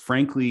 and this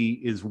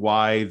frankly is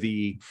why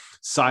the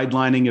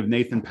sidelining of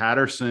Nathan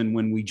Patterson,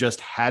 when we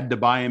just had to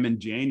buy him in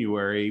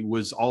January,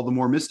 was all the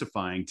more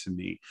mystifying to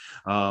me.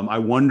 I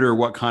wonder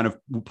what kind of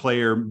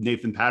player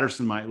Nathan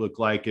Patterson might look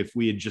like if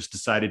we had just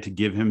decided to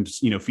give him,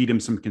 feed him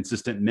some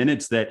consistent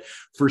minutes that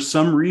for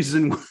some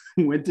reason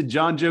went to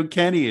John Joe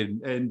Kenny.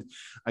 And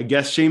I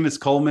guess Seamus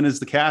Coleman is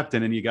the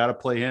captain and you got to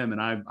play him.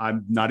 And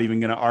I'm not even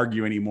going to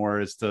argue anymore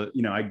as to,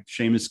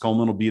 Seamus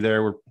Coleman will be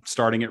there. We're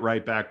starting it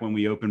right back when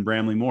we open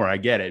Bramley Moore. I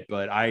get it,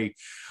 but I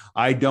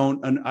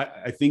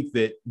think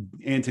that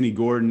Anthony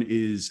Gordon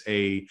is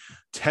a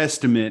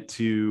testament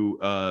to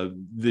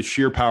the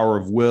sheer power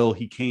of will.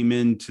 He came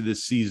into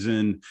this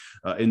season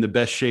in the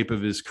best shape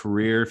of his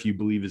career, if you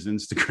believe his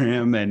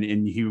Instagram,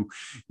 and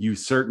you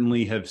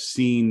certainly have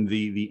seen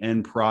the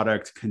end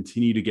product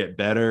continue to get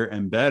better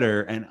and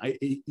better. And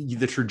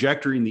the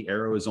trajectory and the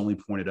arrow is only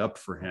pointed up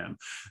for him.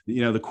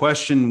 The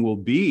question will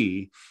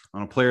be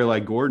on a player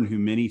like Gordon, who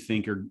many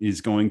think is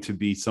going to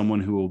be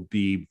someone who will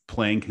be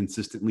playing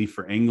consistently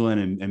for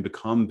England and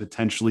become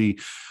potentially,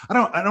 I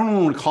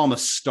don't want to call him a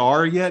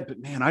star yet, but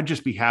man, I'd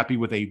just be happy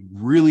with a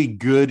really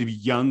good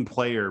young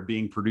player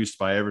being produced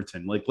by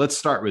Everton. Like, let's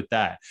start with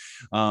that.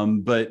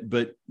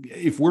 But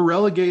if we're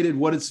relegated,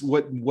 what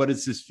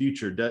is his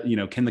future?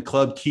 Can the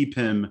club keep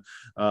him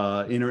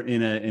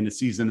in a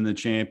season in the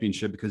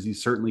Championship? Because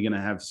he's certainly going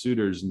to have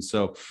suitors. And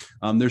so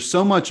there's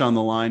so much on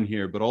the line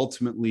here, but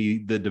ultimately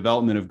the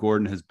development of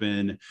Gordon has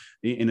been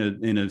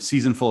in a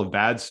season full of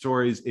bad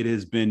stories. It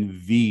has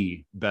been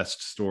the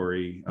best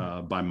story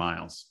by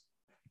miles.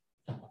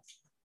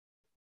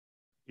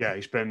 Yeah,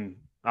 he's been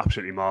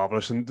absolutely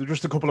marvelous. And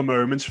just a couple of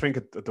moments, I think,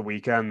 at the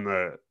weekend,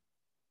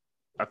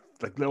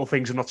 like little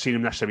things I've not seen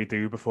him necessarily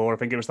do before. I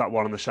think it was that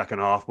one in the second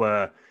half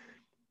where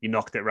he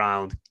knocked it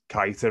round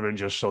Keita and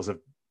just sort of,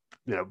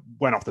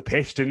 went off the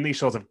pitch, didn't he?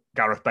 Sort of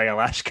Gareth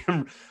Bale-esque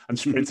and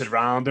sprinted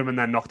around him and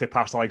then knocked it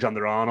past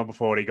Alexander-Arnold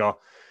before he got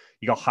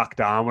hacked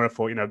down. Where I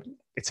thought,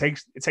 it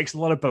takes a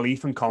lot of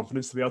belief and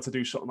confidence to be able to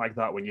do something like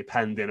that when you're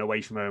penned in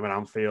away from home at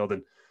Anfield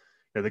and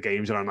the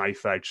game's on a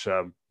knife edge.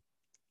 So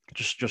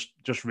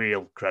just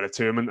real credit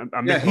to him.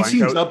 And yeah, he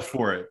seems up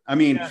for it. I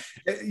mean,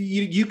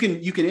 you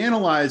can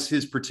analyze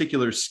his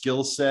particular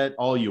skill set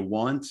all you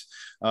want,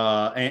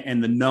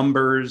 and the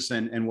numbers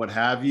and what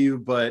have you.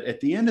 But at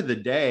the end of the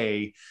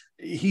day,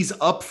 he's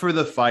up for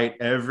the fight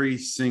every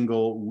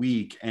single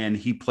week, and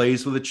he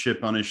plays with a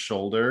chip on his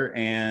shoulder.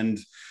 And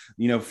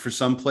for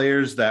some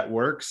players that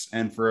works,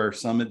 and for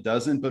some it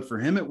doesn't. But for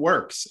him, it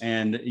works,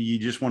 and you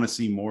just want to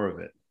see more of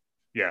it.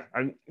 Yeah,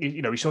 and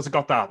he sort of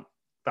got that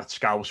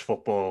Scouse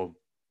football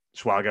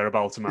swagger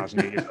about him,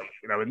 hasn't he?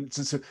 And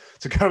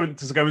to go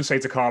and say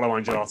to Carlo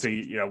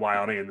Ancelotti, why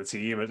aren't he in the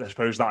team? I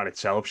suppose that in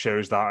itself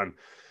shows that, and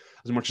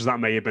as much as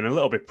that may have been a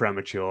little bit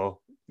premature,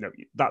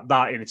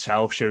 that in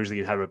itself shows the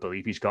inherent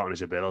belief he's got in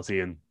his ability,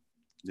 and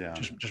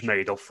just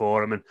made up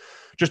for him. And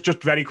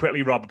just very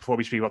quickly, Rob, before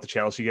we speak about the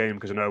Chelsea game,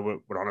 because I know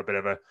we're on a bit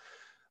of a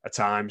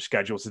time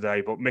schedule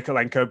today, but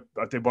Mykolenko,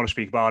 I did want to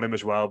speak about him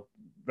as well.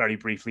 Very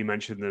briefly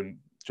mentioned him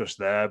just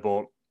there,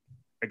 but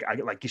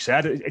like you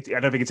said, I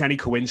don't think it's any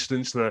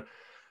coincidence that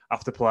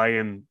after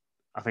playing,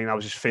 I think that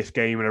was his 5th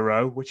game in a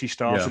row, which he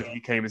started. Yeah. He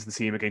came into the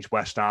team against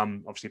West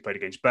Ham, obviously played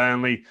against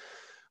Burnley,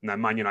 and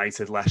then Man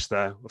United,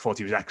 Leicester. I thought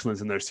he was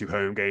excellent in those 2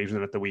 home games, and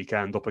then at the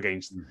weekend up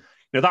against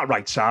that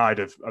right side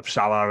of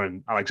Salah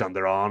and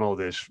Alexander-Arnold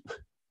is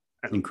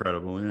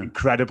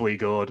incredibly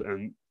good,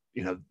 and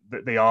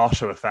they are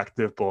so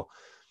effective. But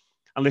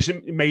and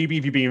listen, maybe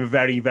if you're being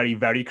very, very,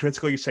 very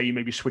critical, you say he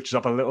maybe switches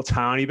up a little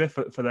tiny bit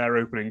for their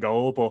opening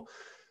goal, but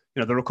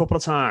there are a couple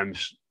of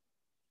times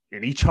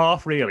in each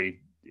half,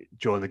 really,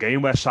 during the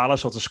game where Salah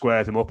sort of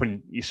squared him up,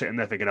 and you're sitting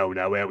there thinking, "Oh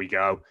no, here we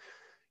go."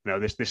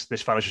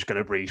 This fella's just going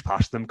to breeze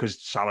past them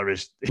because Salah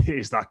is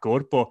that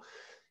good. But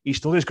he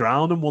stood his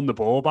ground and won the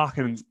ball back,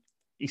 and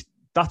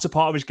that's a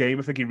part of his game.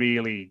 I think he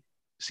really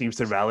seems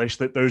to relish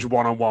those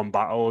one-on-one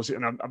battles,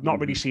 and I've not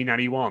really seen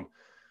anyone.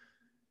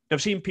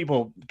 I've seen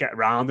people get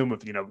around him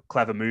with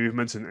clever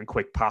movements and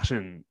quick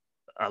passing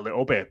a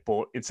little bit,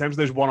 but in terms of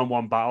those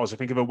one-on-one battles, I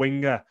think if a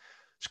winger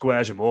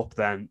squares him up,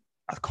 then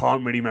I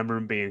can't really remember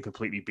him being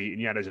completely beaten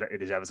yet in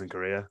his Everton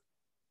career.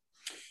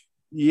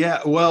 Yeah,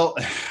 well,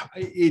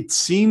 it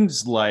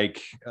seems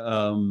like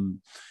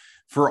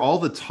for all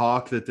the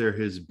talk that there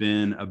has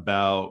been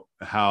about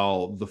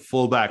how the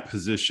fullback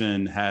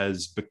position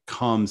has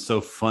become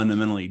so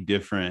fundamentally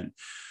different,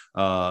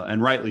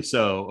 and rightly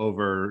so,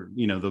 over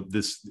in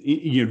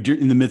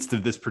the midst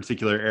of this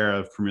particular era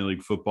of Premier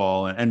League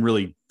football and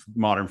really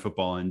modern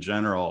football in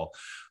general.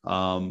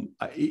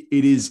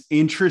 It is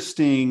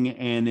interesting,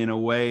 and in a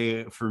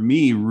way, for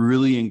me,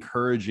 really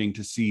encouraging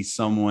to see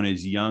someone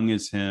as young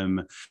as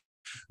him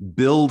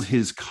build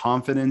his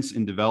confidence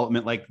in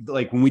development.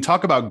 Like when we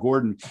talk about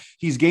Gordon,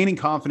 he's gaining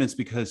confidence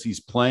because he's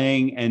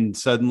playing, and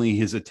suddenly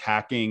his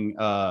attacking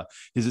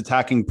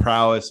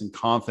prowess and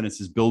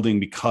confidence is building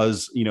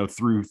because,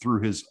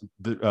 through his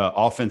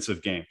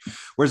offensive game.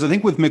 Whereas I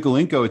think with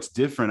Mykolenko, it's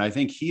different. I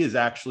think he is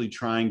actually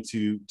trying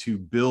to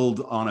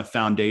build on a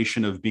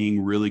foundation of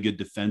being really good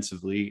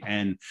defensively.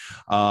 And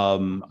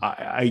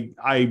I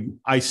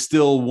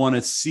still want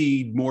to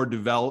see more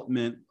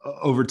development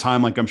over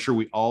time, like I'm sure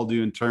we all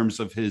do, in terms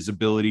of his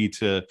ability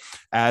to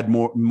add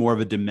more of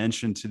a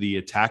dimension to the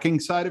attacking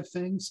side of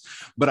things.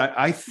 But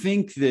I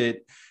think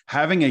that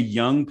having a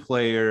young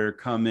player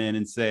come in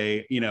and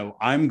say,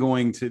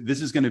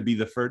 this is going to be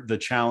the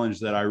challenge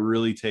that I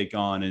really take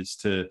on is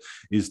to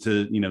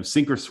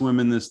sink or swim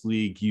in this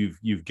league.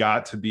 You've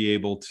got to be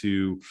able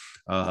to,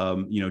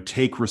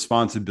 take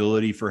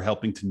responsibility for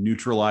helping to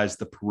neutralize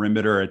the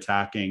perimeter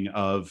attacking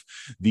of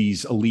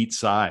these elite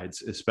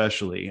sides,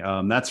 especially.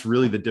 That's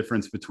really the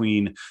difference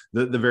between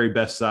the very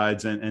best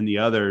sides and the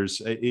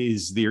others,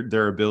 is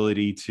their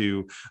ability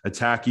to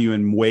attack you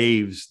in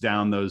waves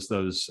down those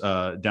edges.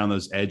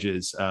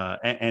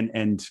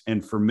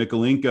 And for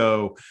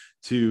Mykolenko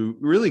to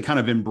really kind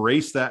of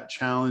embrace that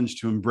challenge,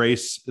 to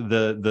embrace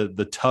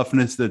the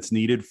toughness that's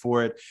needed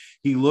for it.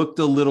 He looked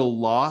a little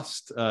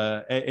lost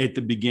at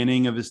the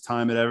beginning of his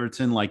time at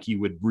Everton, like you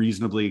would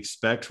reasonably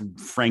expect,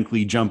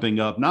 frankly, jumping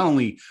up not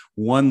only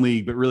one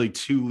league, but really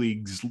two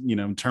leagues,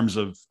 in terms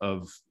of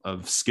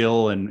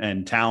skill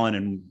and talent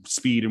and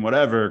speed and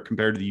whatever,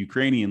 compared to the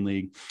Ukrainian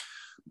league.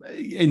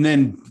 And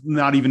then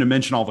not even to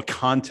mention all the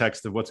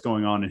context of what's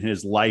going on in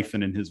his life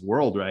and in his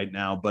world right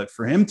now. But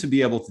for him to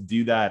be able to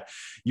do that,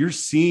 you're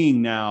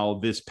seeing now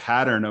this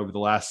pattern over the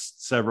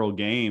last several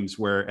games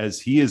where, as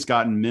he has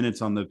gotten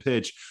minutes on the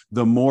pitch,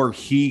 the more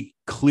he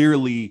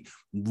clearly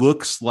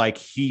looks like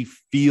he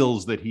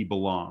feels that he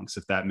belongs,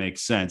 if that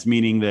makes sense.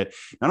 Meaning that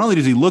not only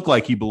does he look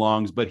like he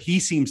belongs, but he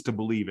seems to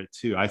believe it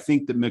too. I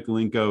think that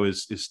Mykolenko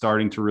is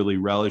starting to really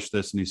relish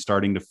this, and he's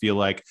starting to feel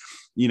like,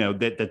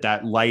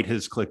 that light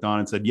has clicked on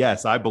and said,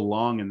 yes, I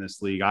belong in this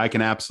league. I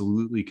can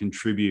absolutely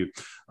contribute.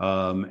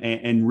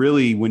 And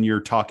really, when you're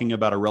talking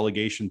about a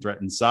relegation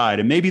threatened side,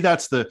 and maybe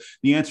that's the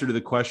answer to the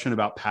question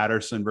about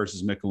Patterson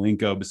versus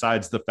Mykolenko,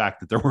 besides the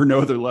fact that there were no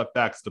other left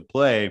backs to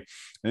play,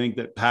 I think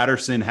that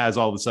Patterson has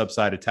all this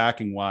upside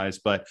attacking wise,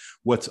 but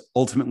what's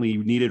ultimately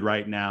needed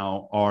right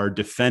now are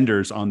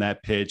defenders on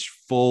that pitch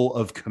full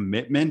of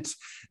commitment.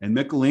 And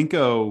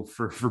Mykolenko,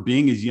 for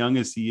being as young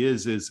as he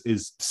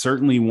is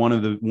certainly one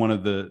of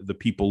the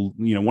people,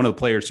 one of the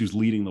players who's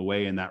leading the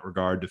way in that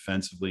regard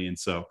defensively. And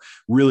so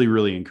really,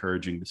 really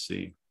encouraging to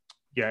see.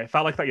 Yeah, it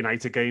felt like that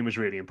United game was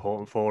really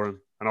important for him.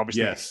 And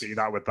obviously yes. You see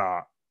that with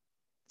that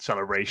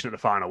celebration at the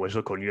final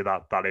whistle, couldn't you?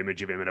 That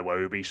image of him in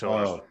Iwobi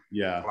sort of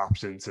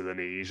collapsed into the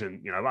knees.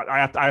 And, I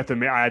have to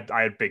admit,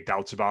 I had big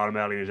doubts about him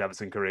early in his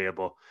Everton career,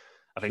 but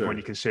I think when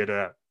you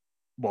consider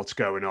what's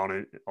going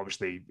on,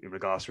 obviously, in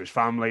regards to his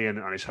family and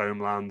his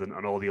homeland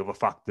and all the other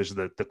factors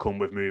that come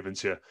with moving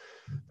to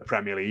the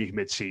Premier League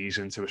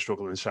mid-season to a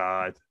struggling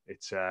side,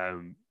 it's I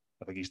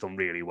think he's done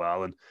really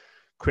well and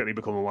quickly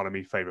becoming one of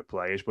my favourite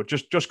players. But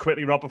just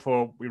quickly, Rob,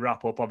 before we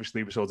wrap up,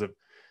 obviously we're sort of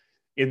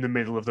in the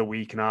middle of the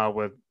week now.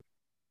 We're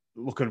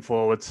looking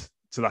forward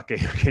to that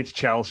game against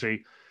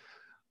Chelsea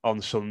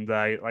on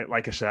Sunday.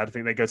 Like I said, I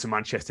think they go to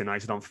Manchester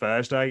United on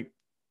Thursday,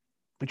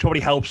 which probably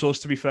helps us,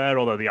 to be fair,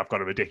 although they have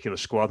got a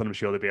ridiculous squad and I'm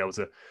sure they'll be able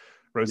to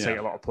rotate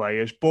a lot of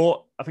players.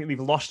 But I think they've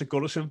lost to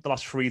Goodison the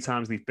last 3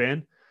 times they've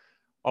been.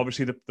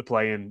 Obviously, they're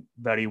playing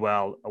very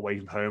well away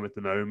from home at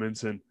the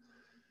moment. And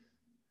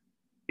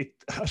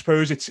I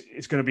suppose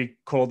it's going to be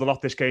called a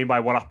lot, this game, by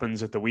what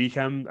happens at the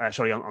weekend,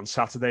 on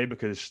Saturday,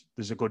 because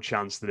there's a good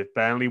chance that if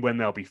Burnley win,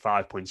 they'll be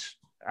 5 points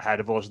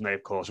ahead of us. And they,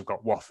 of course, have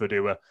got Watford,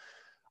 who are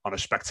on a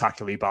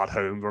spectacularly bad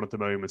home run at the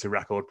moment, a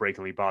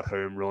record-breakingly bad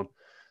home run.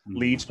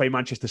 Leeds play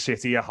Manchester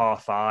City at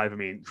 5:30. I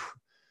mean,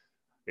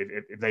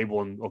 if they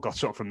won or got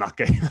something from that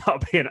game, that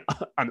would be an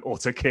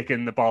utter kick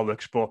in the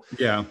bollocks. But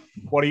yeah,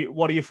 what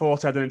are your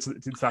thoughts heading into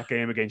that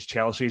game against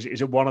Chelsea?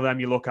 Is it one of them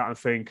you look at and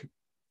think, do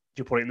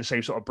you put it in the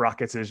same sort of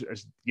bracket as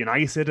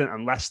United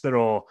and Leicester,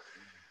 or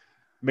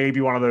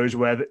maybe one of those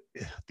where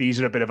these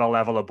are a bit of a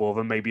level above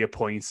and maybe a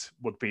point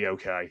would be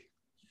okay?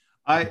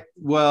 I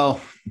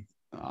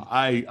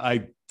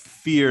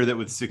fear that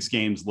with 6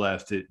 games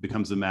left, it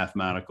becomes a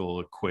mathematical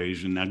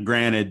equation. Now,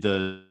 granted,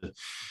 the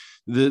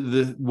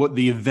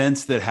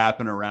events that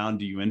happen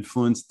around you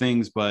influence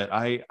things, but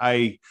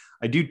I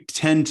do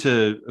tend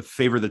to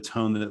favor the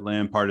tone that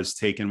Lampard has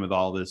taken with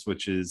all this,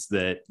 which is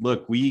that,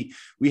 look, we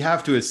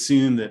have to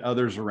assume that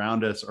others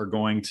around us are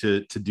going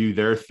to do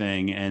their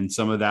thing, and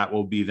some of that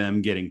will be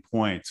them getting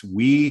points.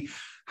 We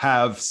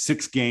have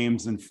 6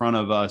 games in front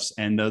of us,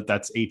 and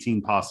that's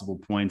 18 possible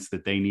points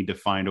that they need to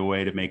find a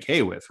way to make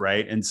hay with,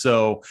 right? And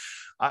so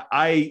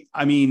I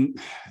mean,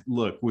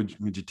 look, would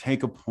you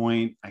take a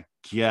point? I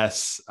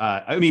guess.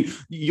 I mean,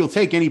 you'll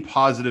take any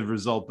positive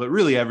result, but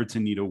really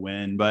Everton need a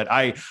win. But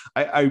I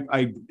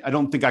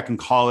don't think I can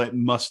call it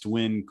must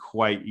win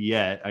quite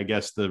yet. I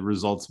guess the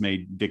results may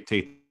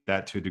dictate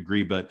that to a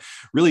degree, but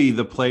really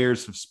the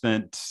players have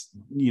spent,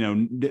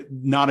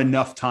 not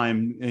enough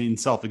time in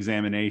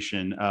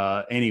self-examination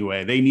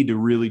anyway. They need to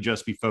really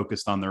just be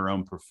focused on their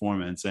own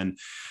performance. And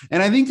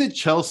I think that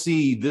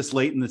Chelsea this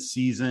late in the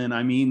season,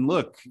 I mean,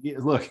 look,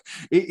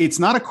 it's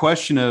not a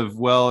question of,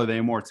 well, are they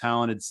a more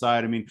talented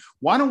side? I mean,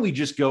 why don't we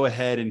just go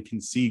ahead and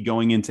concede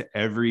going into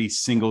every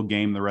single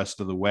game the rest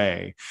of the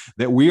way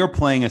that we are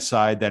playing a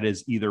side that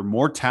is either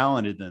more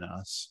talented than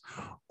us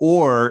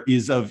or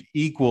is of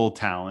equal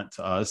talent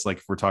to us, like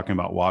if we're talking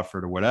about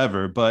Watford or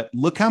whatever. But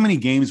look how many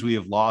games we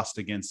have lost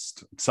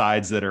against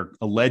sides that are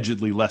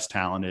allegedly less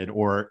talented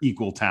or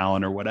equal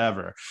talent or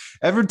whatever.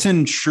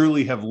 Everton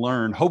surely have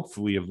learned,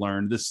 hopefully have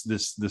learned,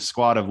 this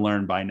squad have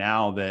learned by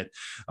now that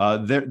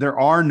there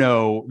are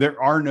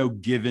no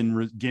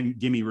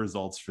gimme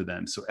results for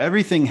them. So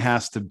everything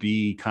has to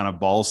be kind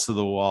of balls to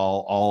the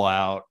wall, all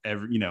out,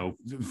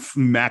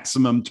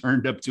 maximum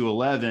turned up to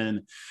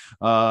 11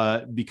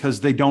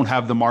 because they don't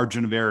have the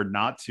margin of error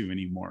not to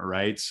anymore,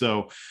 right?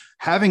 So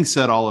having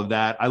said all of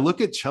that, I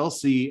look at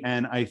Chelsea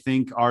and I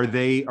think, are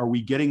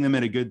we getting them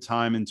at a good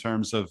time in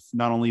terms of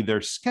not only their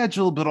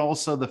schedule, but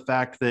also the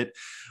fact that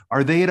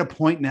are they at a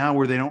point now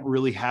where they don't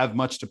really have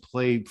much to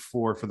play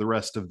for the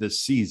rest of this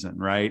season,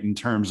 right? In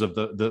terms of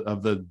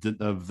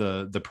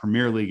the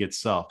Premier League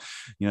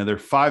itself, they're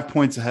 5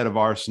 points ahead of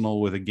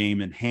Arsenal with a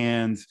game in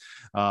hand.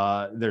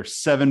 They're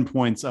 7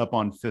 points up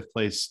on fifth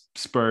place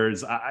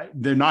Spurs.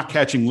 They're not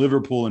catching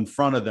Liverpool in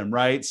front of them,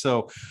 right?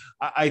 So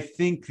I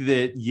think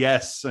that,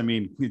 yes, I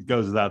mean, it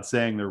goes without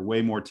saying they're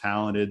way more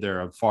talented.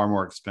 They're a far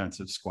more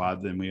expensive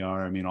squad than we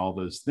are. I mean, all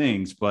those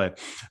things. But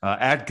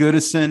at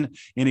Goodison,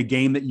 in a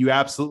game that you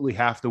absolutely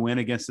have to win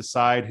against a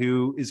side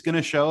who is going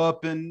to show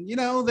up and,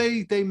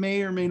 they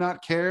may or may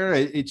not care.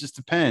 It just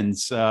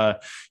depends.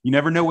 You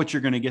never know what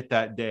you're going to get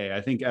that day.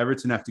 I think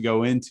Everton have to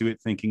go into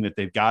it thinking that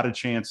they've got a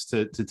chance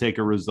to take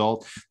a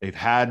result. They've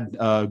had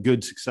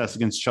good success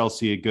against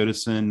Chelsea at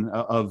Goodison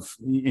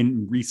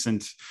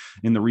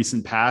in the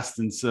recent past.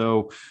 And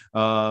so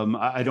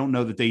I don't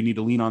know that they need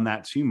to lean on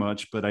that too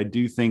much, but I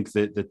do think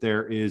that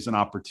there is an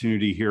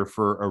opportunity here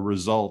for a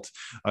result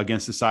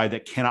against a side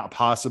that cannot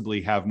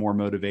possibly have more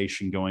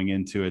motivation going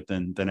into it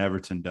than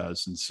Everton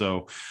does. And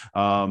so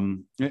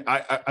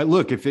I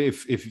look, if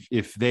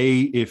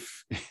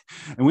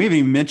and we haven't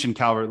even mentioned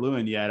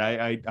Calvert-Lewin yet.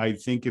 I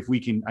think if we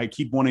can, I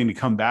keep wanting to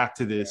come back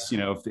to this,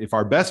 if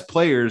our best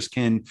players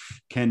can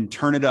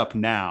turn it up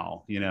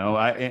now,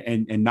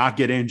 and not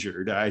get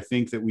injured, I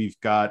think that we've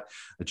got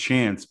a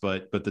chance,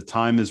 but the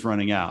time is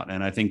running out.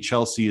 And I think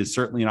Chelsea is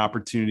certainly an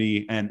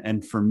opportunity.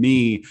 And for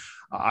me,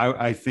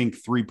 I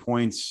think 3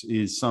 points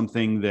is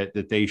something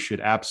that they should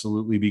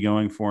absolutely be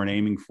going for and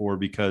aiming for,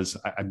 because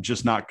I'm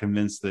just not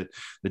convinced that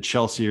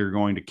Chelsea are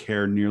going to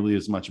care nearly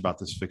as much about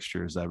this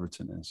fixture as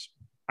Everton is.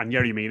 And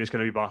Yerry Mina is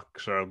going to be back,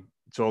 so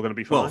it's all going to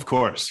be fine. Well, of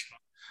course.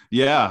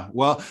 Yeah.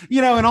 Well,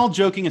 and all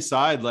joking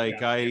aside,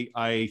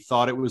 I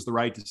thought it was the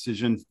right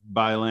decision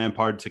by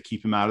Lampard to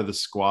keep him out of the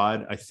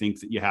squad. I think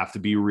that you have to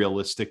be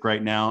realistic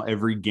right now.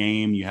 Every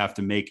game you have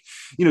to make,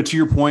 to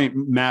your point,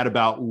 Matt,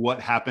 about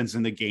what happens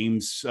in the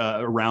games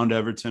around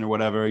Everton or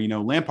whatever,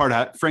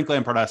 Frank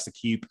Lampard has to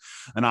keep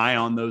an eye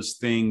on those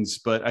things,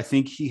 but I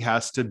think he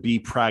has to be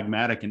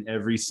pragmatic in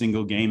every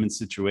single game and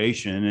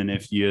situation. And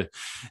if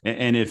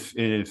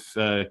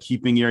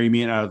keeping Yerry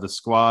Mina out of the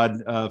squad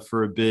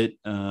for a bit,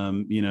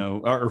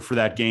 or for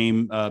that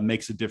game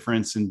makes a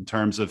difference in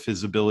terms of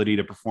his ability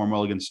to perform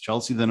well against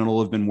Chelsea, then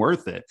it'll have been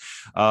worth it.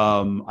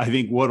 I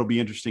think what'll be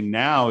interesting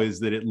now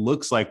is that it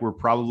looks like we're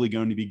probably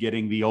going to be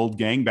getting the old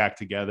gang back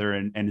together,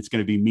 and it's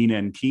going to be Mina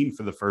and Keane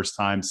for the first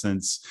time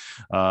since,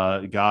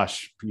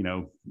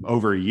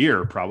 over a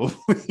year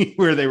probably,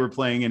 where they were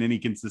playing in any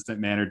consistent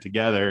manner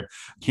together.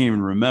 Can't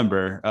even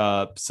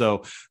remember.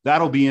 So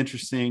that'll be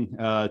interesting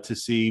to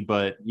see.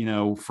 But,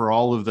 for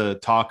all of the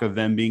talk of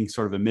them being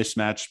sort of a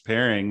mismatched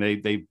pairing,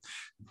 they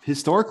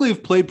historically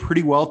have played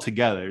pretty well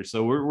together.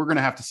 So we're going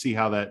to have to see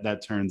how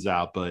that turns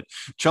out. But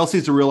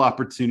Chelsea's a real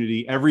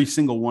opportunity. Every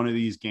single one of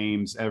these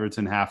games,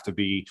 Everton have to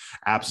be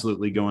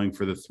absolutely going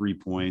for the 3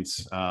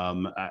 points.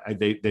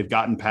 They've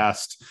gotten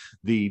past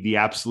the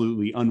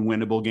absolutely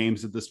unwinnable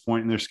games at this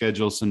point in their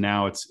schedule. So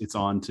now it's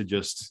on to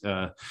just,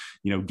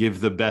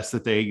 give the best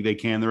that they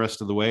can the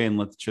rest of the way and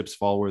let the chips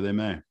fall where they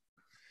may.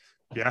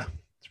 Yeah.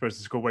 I suppose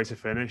it's a good way to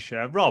finish.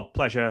 Rob,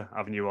 pleasure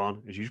having you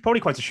on. It's usually probably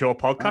quite a short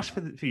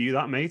podcast for you,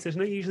 that, mate,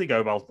 isn't it? You usually go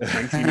about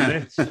 20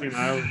 minutes.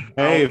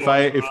 Hey, if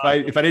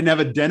I didn't have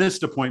a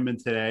dentist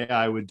appointment today,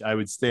 I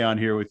would stay on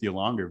here with you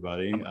longer,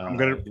 buddy. I'm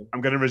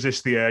gonna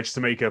resist the urge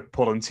to make a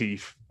pulling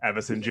teeth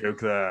Everton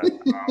joke there.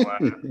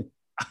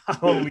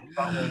 I'll leave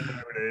that one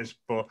where it is.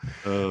 But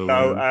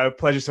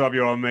pleasure to have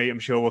you on, mate. I'm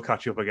sure we'll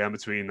catch up again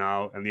between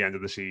now and the end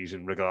of the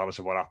season, regardless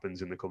of what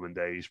happens in the coming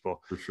days. But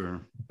for sure,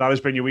 that has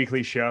been your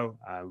weekly show.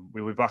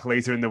 We'll be back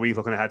later in the week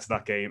looking ahead to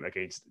that game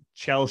against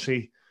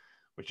Chelsea,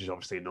 which is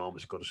obviously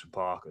enormous at Goodison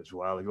Park as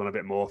well. If you want a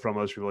bit more from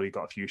us, we've already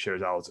got a few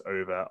shows out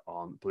over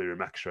on Blue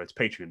Room Extra. It's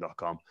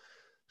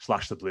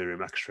patreon.com/the Blue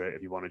Room Extra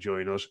if you want to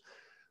join us.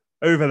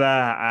 over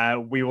there.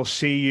 We will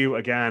see you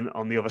again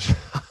on the other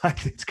side.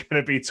 It's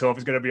going to be tough.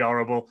 It's going to be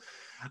horrible.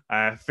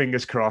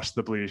 Fingers crossed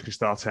the Blues can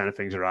start turning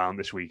things around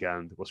this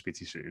weekend. We'll speak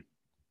to you soon.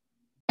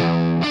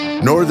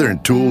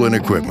 Northern Tool and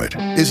Equipment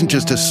isn't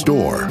just a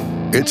store.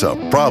 It's a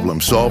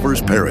problem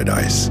solver's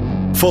paradise.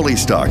 Fully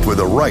stocked with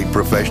the right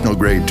professional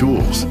grade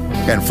tools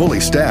and fully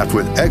staffed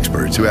with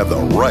experts who have the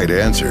right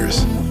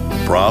answers.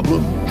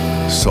 Problem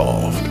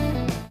solved.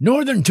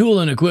 Northern Tool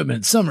and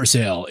Equipment summer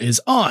sale is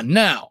on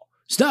now.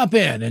 Stop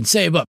in and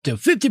save up to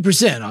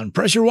 50% on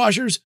pressure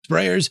washers,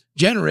 sprayers,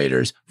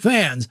 generators,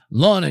 fans,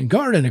 lawn and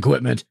garden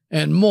equipment,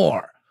 and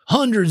more.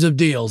 Hundreds of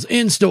deals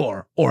in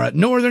store or at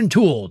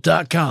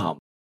northerntool.com.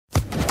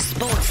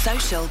 Sports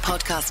Social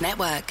Podcast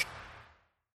Network.